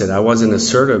opposite. I wasn't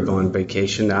assertive on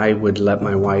vacation. I would let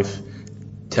my wife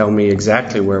tell me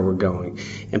exactly where we're going.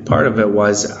 And part of it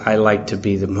was I like to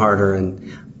be the martyr,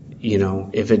 and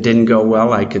if it didn't go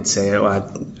well, I could say,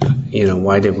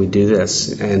 why did we do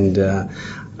this? And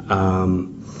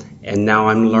now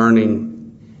I'm learning,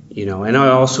 and I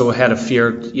also had a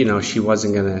fear, she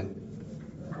wasn't going to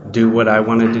do what I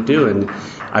wanted to do. And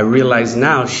I realize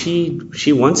now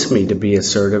she wants me to be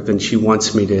assertive, and she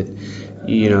wants me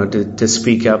to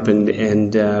speak up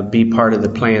and be part of the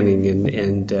planning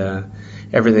and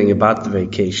everything about the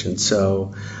vacation.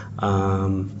 So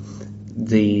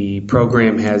the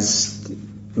program has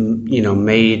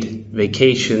made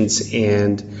vacations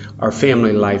and our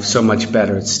family life so much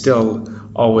better. It's still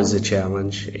always a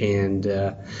challenge, and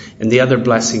the other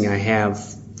blessing I have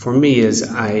for me is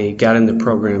I got in the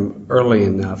program early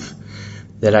enough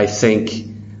that I think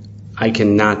I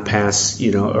can not pass,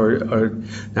 or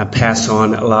not pass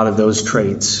on a lot of those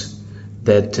traits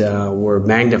that were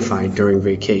magnified during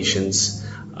vacations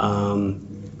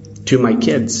to my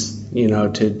kids,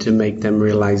 to make them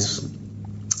realize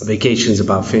vacation's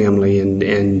about family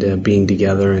and being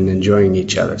together and enjoying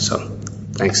each other. So,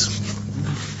 thanks.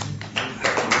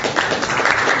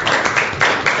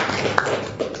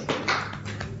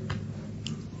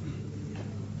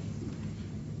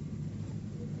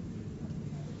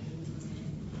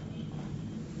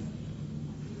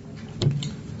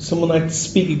 Someone like to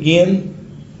speak again?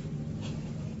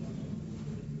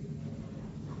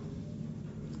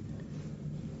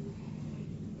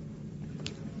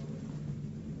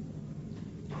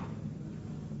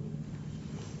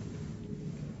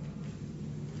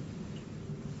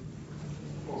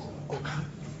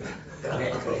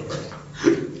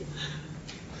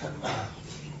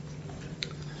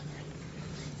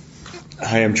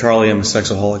 Hi, I'm Charlie. I'm a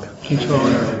sexaholic.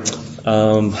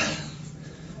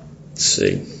 Let's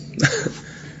see.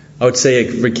 I would say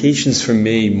vacations for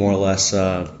me more or less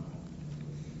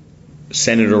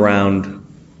centered around,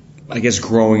 I guess,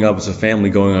 growing up as a family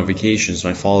going on vacations.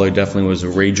 My father definitely was a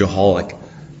rageaholic.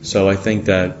 So I think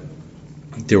that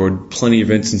there were plenty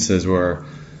of instances where,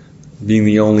 being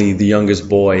the youngest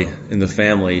boy in the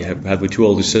family, had with two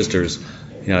older sisters,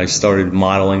 I started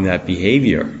modeling that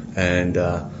behavior. And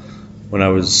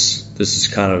this is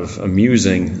kind of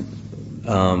amusing,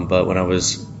 but when I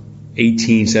was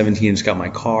 18, 17, I just got my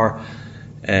car,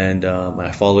 and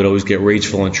my father would always get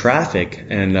rageful in traffic.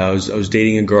 And I was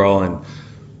dating a girl, and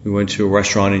we went to a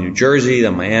restaurant in New Jersey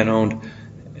that my aunt owned,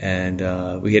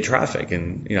 and we hit traffic,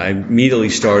 and I immediately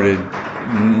started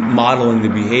modeling the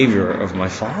behavior of my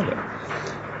father.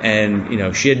 And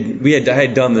I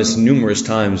had done this numerous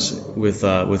times with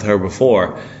her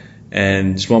before,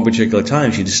 and this one particular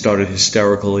time she just started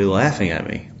hysterically laughing at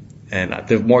me. And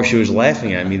the more she was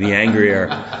laughing at me, the angrier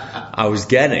I was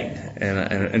getting.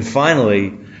 And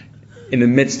finally, in the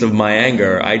midst of my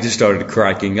anger, I just started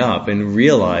cracking up and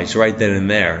realized right then and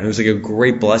there, and it was like a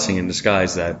great blessing in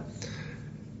disguise, that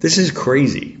this is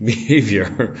crazy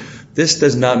behavior. This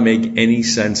does not make any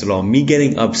sense at all. Me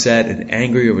getting upset and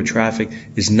angry over traffic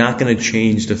is not going to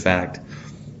change the fact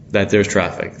that there's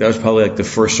traffic. That was probably like the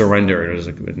first surrender. It was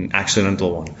like an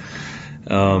accidental one.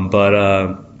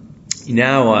 But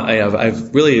now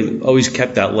I've really always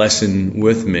kept that lesson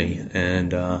with me,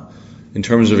 and in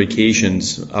terms of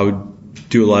vacations, I would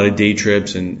do a lot of day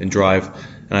trips and drive.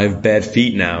 And I have bad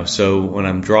feet now, so when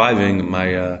I'm driving,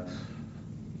 I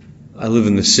live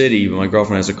in the city, but my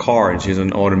girlfriend has a car and she has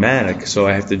an automatic, so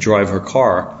I have to drive her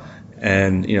car.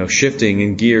 And, shifting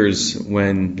in gears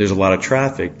when there's a lot of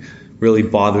traffic really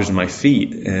bothers my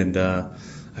feet. And I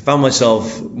found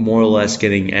myself more or less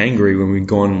getting angry when we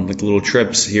go on like little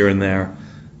trips here and there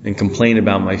and complain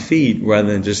about my feet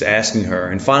rather than just asking her.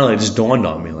 And finally it just dawned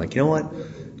on me, like, you know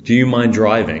what? Do you mind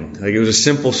driving? Like, it was a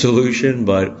simple solution,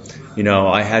 but,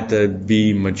 I had to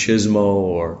be machismo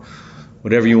or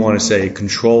whatever you want to say,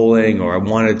 controlling, or I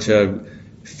wanted to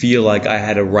feel like I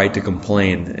had a right to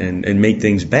complain and make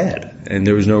things bad. And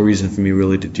there was no reason for me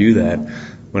really to do that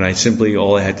when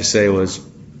all I had to say was,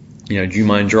 do you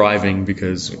mind driving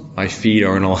because my feet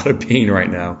are in a lot of pain right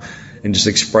now, and just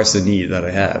express the need that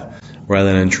I have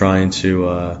rather than trying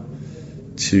to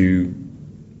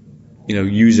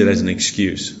use it as an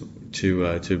excuse to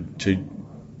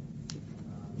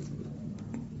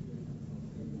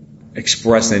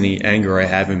express any anger I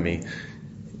have in me,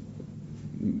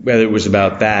 whether it was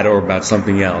about that or about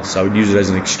something else. I would use it as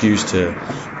an excuse to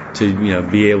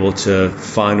be able to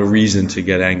find a reason to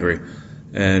get angry.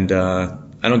 And I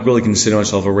don't really consider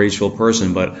myself a rageful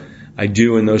person, but I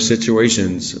do in those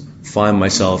situations find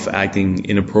myself acting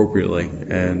inappropriately.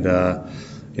 And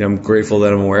I'm grateful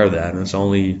that I'm aware of that. And it's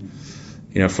only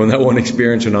from that one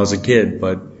experience when I was a kid,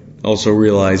 but also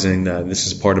realizing that this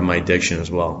is part of my addiction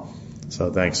as well. So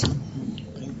thanks.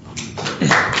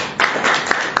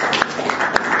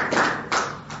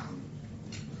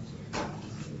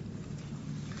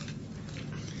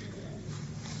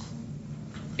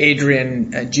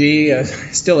 Adrian G.,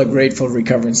 still a grateful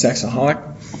recovering sexaholic.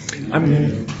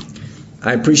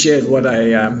 I appreciate what I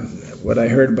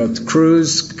heard about the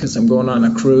cruise, because I'm going on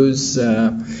a cruise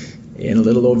in a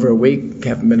little over a week.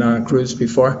 Haven't been on a cruise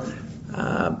before.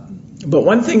 But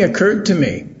one thing occurred to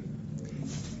me.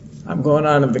 I'm going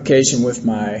on a vacation with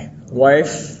my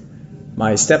wife,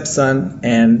 my stepson,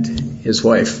 and his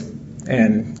wife,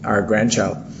 and our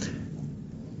grandchild.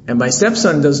 And my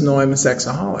stepson doesn't know I'm a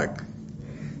sexaholic.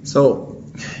 So,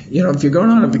 if you're going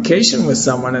on a vacation with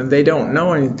someone and they don't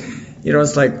know, and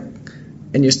it's like,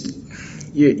 and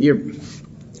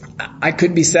I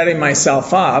could be setting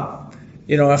myself up,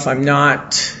 if I'm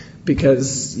not,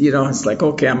 because, it's like,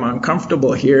 okay, I'm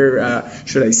uncomfortable here.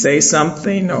 Should I say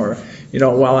something? Or,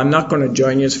 well, I'm not going to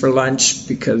join you for lunch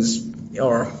because,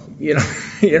 or,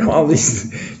 all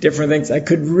these different things. I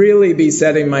could really be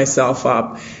setting myself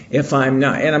up if I'm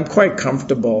not, and I'm quite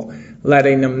comfortable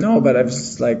letting them know, but I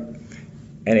was like,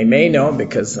 and he may know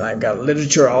because I've got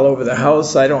literature all over the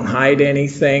house. I don't hide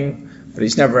anything, but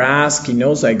he's never asked. He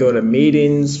knows I go to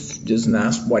meetings, doesn't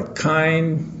ask what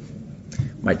kind.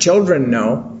 My children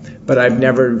know, but I've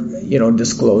never,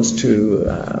 disclosed to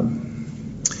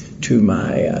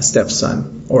my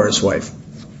stepson or his wife.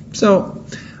 So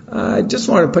I just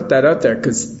want to put that out there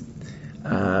because,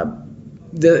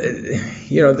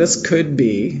 this could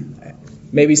be.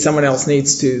 Maybe someone else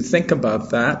needs to think about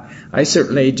that. I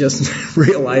certainly just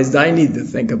realized I need to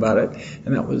think about it,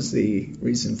 and that was the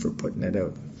reason for putting it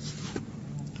out.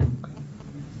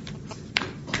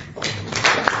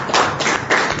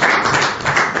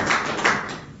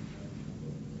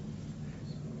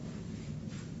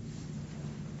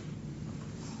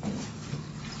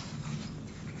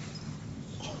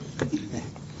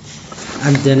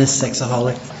 I'm Dennis,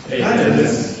 sexaholic. Hey,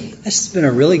 Dennis. This has been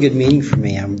a really good meeting for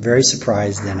me. I'm very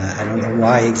surprised, and I don't know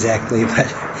why exactly, but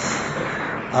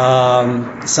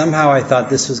somehow I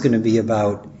thought this was going to be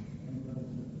about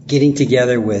getting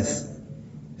together with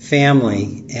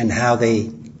family and how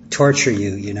they torture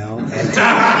you,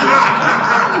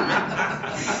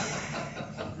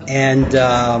 and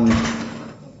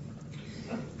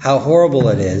how horrible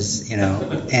it is,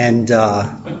 and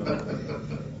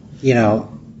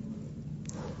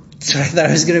that's what I thought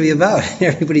it was going to be about.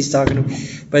 Everybody's talking,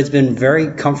 but it's been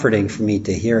very comforting for me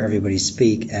to hear everybody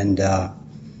speak, and I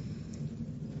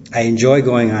enjoy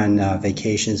going on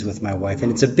vacations with my wife,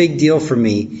 and it's a big deal for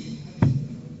me.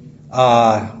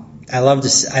 I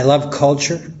love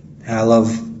culture, and I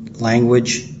love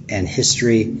language and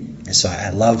history, and so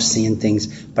I love seeing things.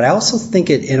 But I also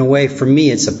think it, in a way, for me,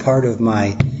 it's a part of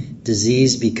my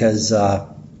disease because I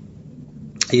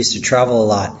used to travel a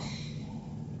lot,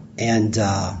 and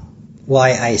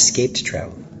I escaped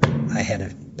travel. I had a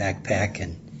backpack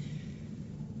and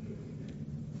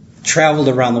traveled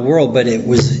around the world, but it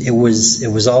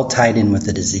was all tied in with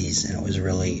the disease, and it was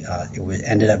really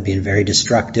ended up being very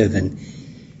destructive and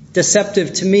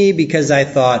deceptive to me because I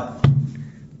thought,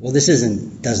 well, this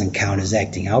doesn't count as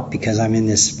acting out because I'm in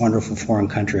this wonderful foreign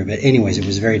country. But anyways, it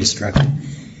was very destructive.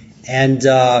 And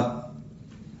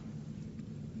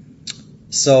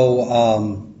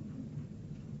so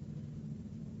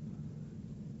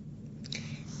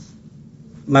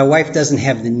my wife doesn't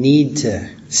have the need to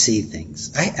see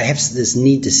things. I have this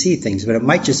need to see things, but it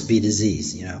might just be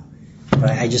disease, you know.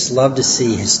 But I just love to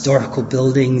see historical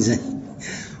buildings and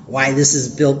why this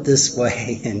is built this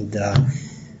way and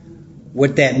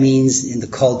what that means in the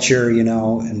culture, you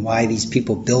know, and why these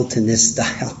people built in this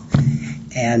style.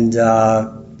 And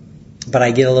but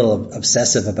I get a little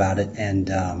obsessive about it, and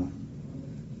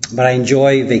but I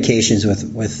enjoy vacations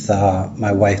with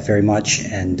my wife very much,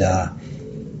 and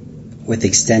with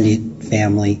extended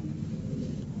family,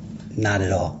 not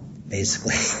at all,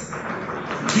 basically.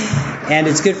 And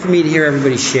it's good for me to hear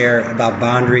everybody share about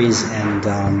boundaries and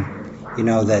you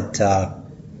know that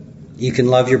you can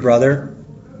love your brother,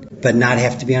 but not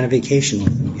have to be on a vacation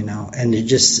with him, you know. And they're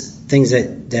just things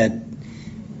that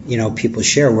you know people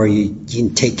share where you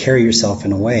can take care of yourself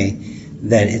in a way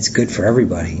that it's good for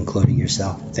everybody, including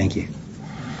yourself. Thank you.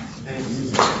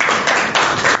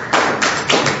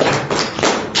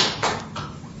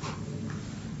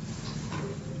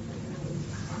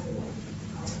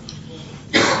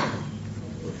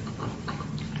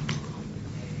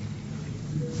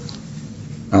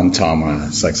 I'm Tom, a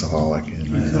sexaholic,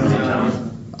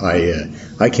 and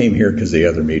I came here because the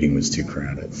other meeting was too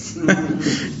crowded,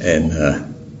 and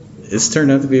it's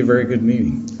turned out to be a very good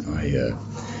meeting.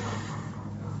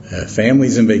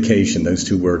 Families and vacation; those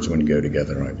two words wouldn't go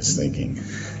together. I was thinking,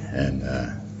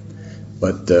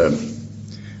 but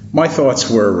my thoughts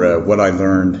were what I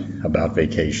learned about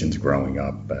vacations growing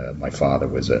up. My father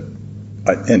was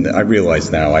and I realize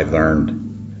now I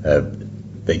learned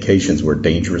vacations were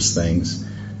dangerous things.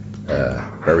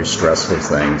 Very stressful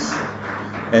things,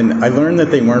 and I learned that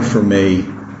they weren't for me.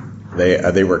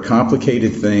 They were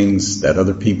complicated things that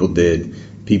other people did,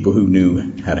 people who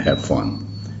knew how to have fun,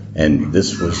 and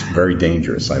this was very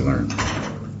dangerous. I learned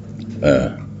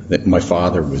that my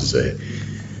father was a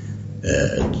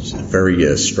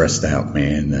very stressed out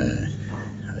man.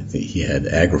 I think he had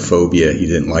agoraphobia. He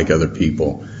didn't like other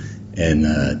people.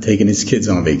 And taking his kids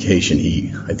on vacation,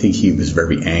 I think he was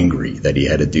very angry that he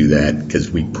had to do that because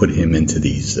we put him into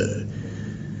these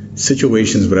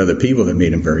situations with other people that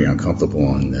made him very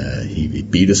uncomfortable. And he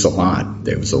beat us a lot.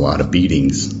 There was a lot of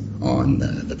beatings on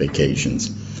the vacations,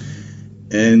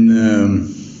 and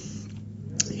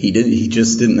he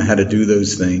just didn't know how to do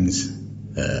those things.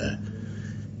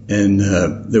 And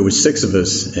there was 6 of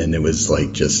us, and it was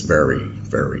like just very,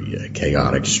 very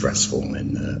chaotic, stressful,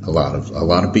 and a lot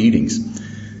of beatings.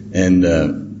 And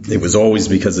it was always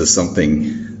because of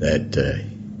something that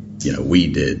we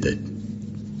did that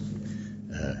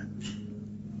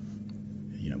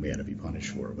we had to be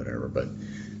punished for or whatever. But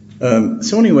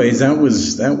so, anyways, that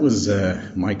was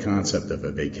my concept of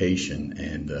a vacation,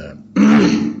 and.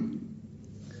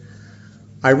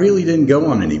 I really didn't go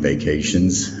on any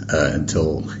vacations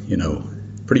until,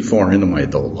 pretty far into my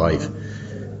adult life.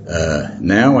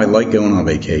 Now I like going on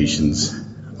vacations.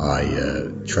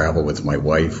 I travel with my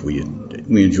wife. We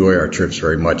enjoy our trips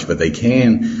very much, but I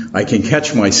can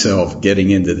catch myself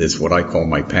getting into this, what I call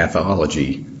my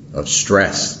pathology of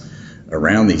stress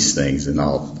around these things, and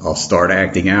I'll start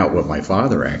acting out what my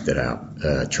father acted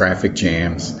out. Traffic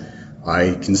jams.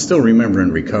 I can still remember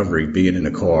in recovery being in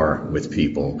a car with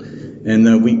people.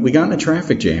 And we got in a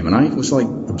traffic jam, and I was like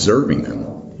observing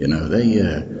them. And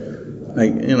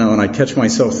I catch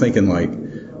myself thinking like,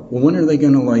 well, when are they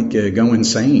going to go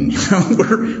insane?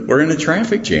 We're in a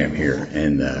traffic jam here,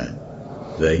 and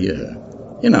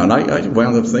and I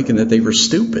wound up thinking that they were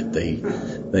stupid. They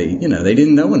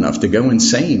didn't know enough to go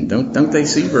insane. Don't they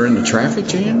see we're in a traffic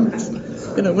jam?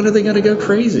 When are they going to go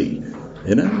crazy?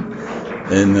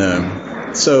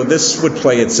 And so this would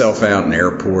play itself out in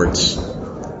airports.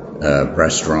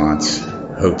 Restaurants,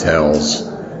 hotels,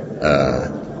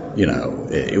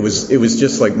 it was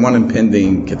just like one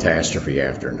impending catastrophe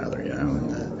after another,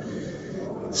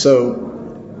 And, so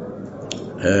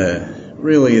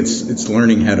really, it's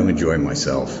learning how to enjoy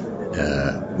myself.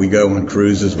 We go on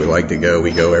cruises. We like to go.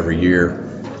 We go every year.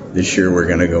 This year we're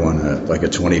going to go on a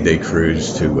 20-day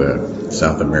cruise to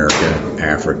South America,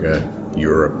 Africa,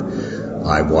 Europe.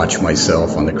 I watch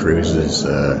myself on the cruises.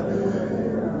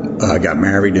 I got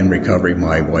married in recovery.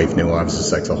 My wife knew I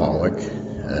was a sexaholic.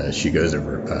 She goes to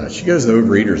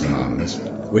Overeaters Anonymous,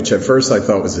 which at first I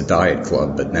thought was a diet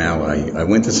club, but now I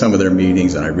went to some of their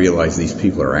meetings and I realized these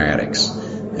people are addicts.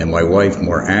 And my wife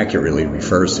more accurately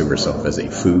refers to herself as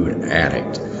a food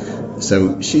addict.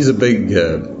 So she's a big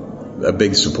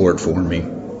support for me.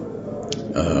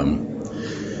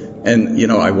 And, you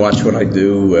know, I watch what I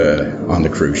do on the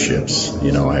cruise ships.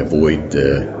 You know, I avoid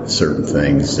certain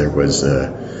things. There was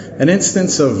an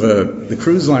instance of the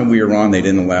cruise line we were on, they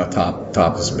didn't allow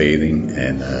topless bathing,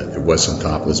 and there was some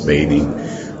topless bathing.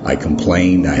 I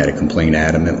complained. I had to complain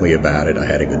adamantly about it. I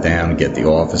had to go down and get the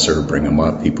officer, bring him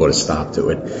up. He put a stop to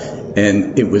it.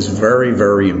 And it was very,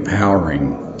 very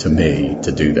empowering to me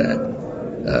to do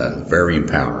that. Very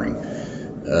empowering.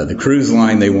 The cruise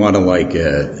line, they want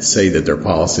to say that their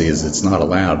policy is it's not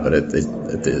allowed, but at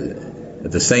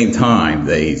the same time,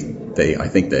 they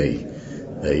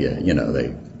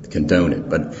condone it.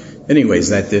 But anyways,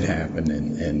 that did happen,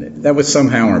 and that was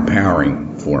somehow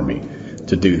empowering for me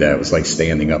to do that. It was like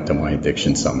standing up to my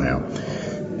addiction somehow.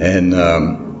 And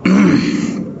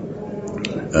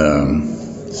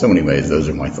so anyways, those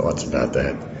are my thoughts about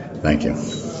that. Thank you.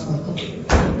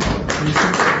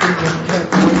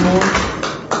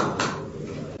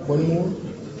 One more?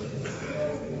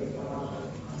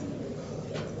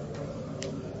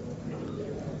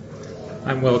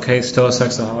 I'm Will Kay, still a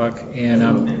sexaholic,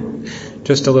 and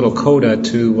just a little coda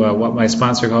to what my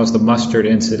sponsor calls the mustard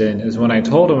incident is when I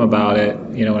told him about it,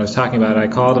 you know, when I was talking about it, I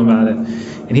called him about it,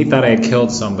 and he thought I had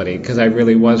killed somebody because I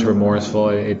really was remorseful.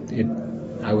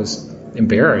 I was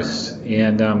embarrassed,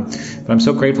 and but I'm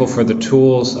so grateful for the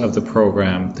tools of the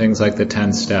program, things like the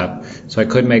 10-step, so I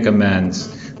could make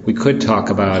amends. We could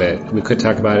talk about it. We could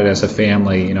talk about it as a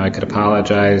family. You know, I could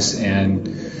apologize and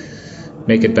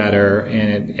make it better,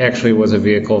 and it actually was a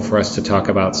vehicle for us to talk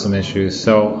about some issues.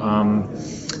 So,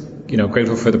 you know,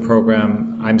 grateful for the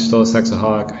program. I'm still a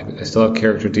sexaholic. I still have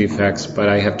character defects, but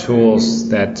I have tools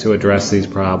to address these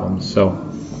problems. So,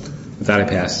 with that, I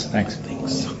pass. Thanks.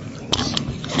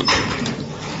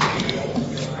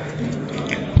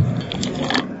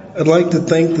 I'd like to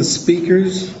thank the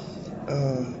speakers,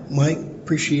 Mike,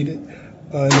 appreciate it,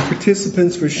 and the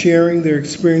participants for sharing their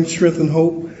experience, strength, and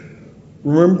hope.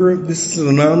 Remember, this is an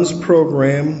anonymous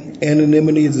program.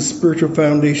 Anonymity is the spiritual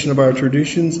foundation of our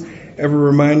traditions, ever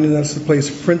reminding us to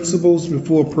place principles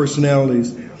before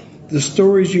personalities. The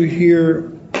stories you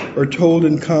hear are told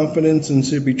in confidence and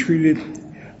should be treated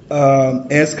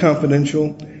as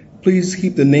confidential. Please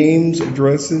keep the names,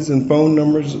 addresses, and phone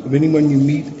numbers of anyone you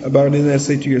meet about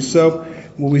NSA to yourself.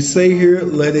 What we say here,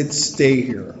 let it stay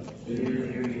here.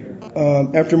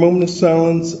 After a moment of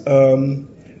silence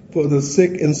for the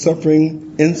sick and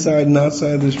suffering inside and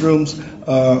outside of these rooms,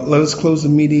 let us close the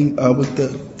meeting with the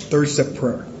third step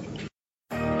prayer.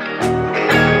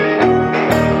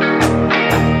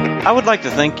 I would like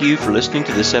to thank you for listening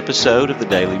to this episode of the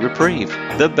Daily Reprieve,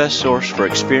 the best source for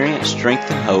experience, strength,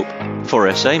 and hope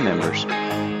for SA members.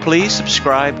 Please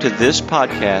subscribe to this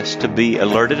podcast to be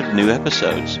alerted of new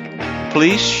episodes.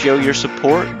 Please show your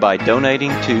support by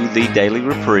donating to the Daily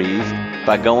Reprieve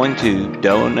by going to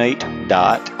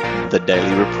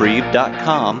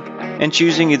donate.thedailyreprieve.com and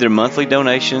choosing either monthly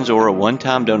donations or a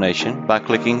one-time donation by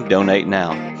clicking Donate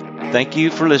Now. Thank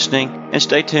you for listening, and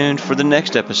stay tuned for the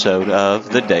next episode of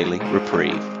The Daily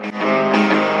Reprieve.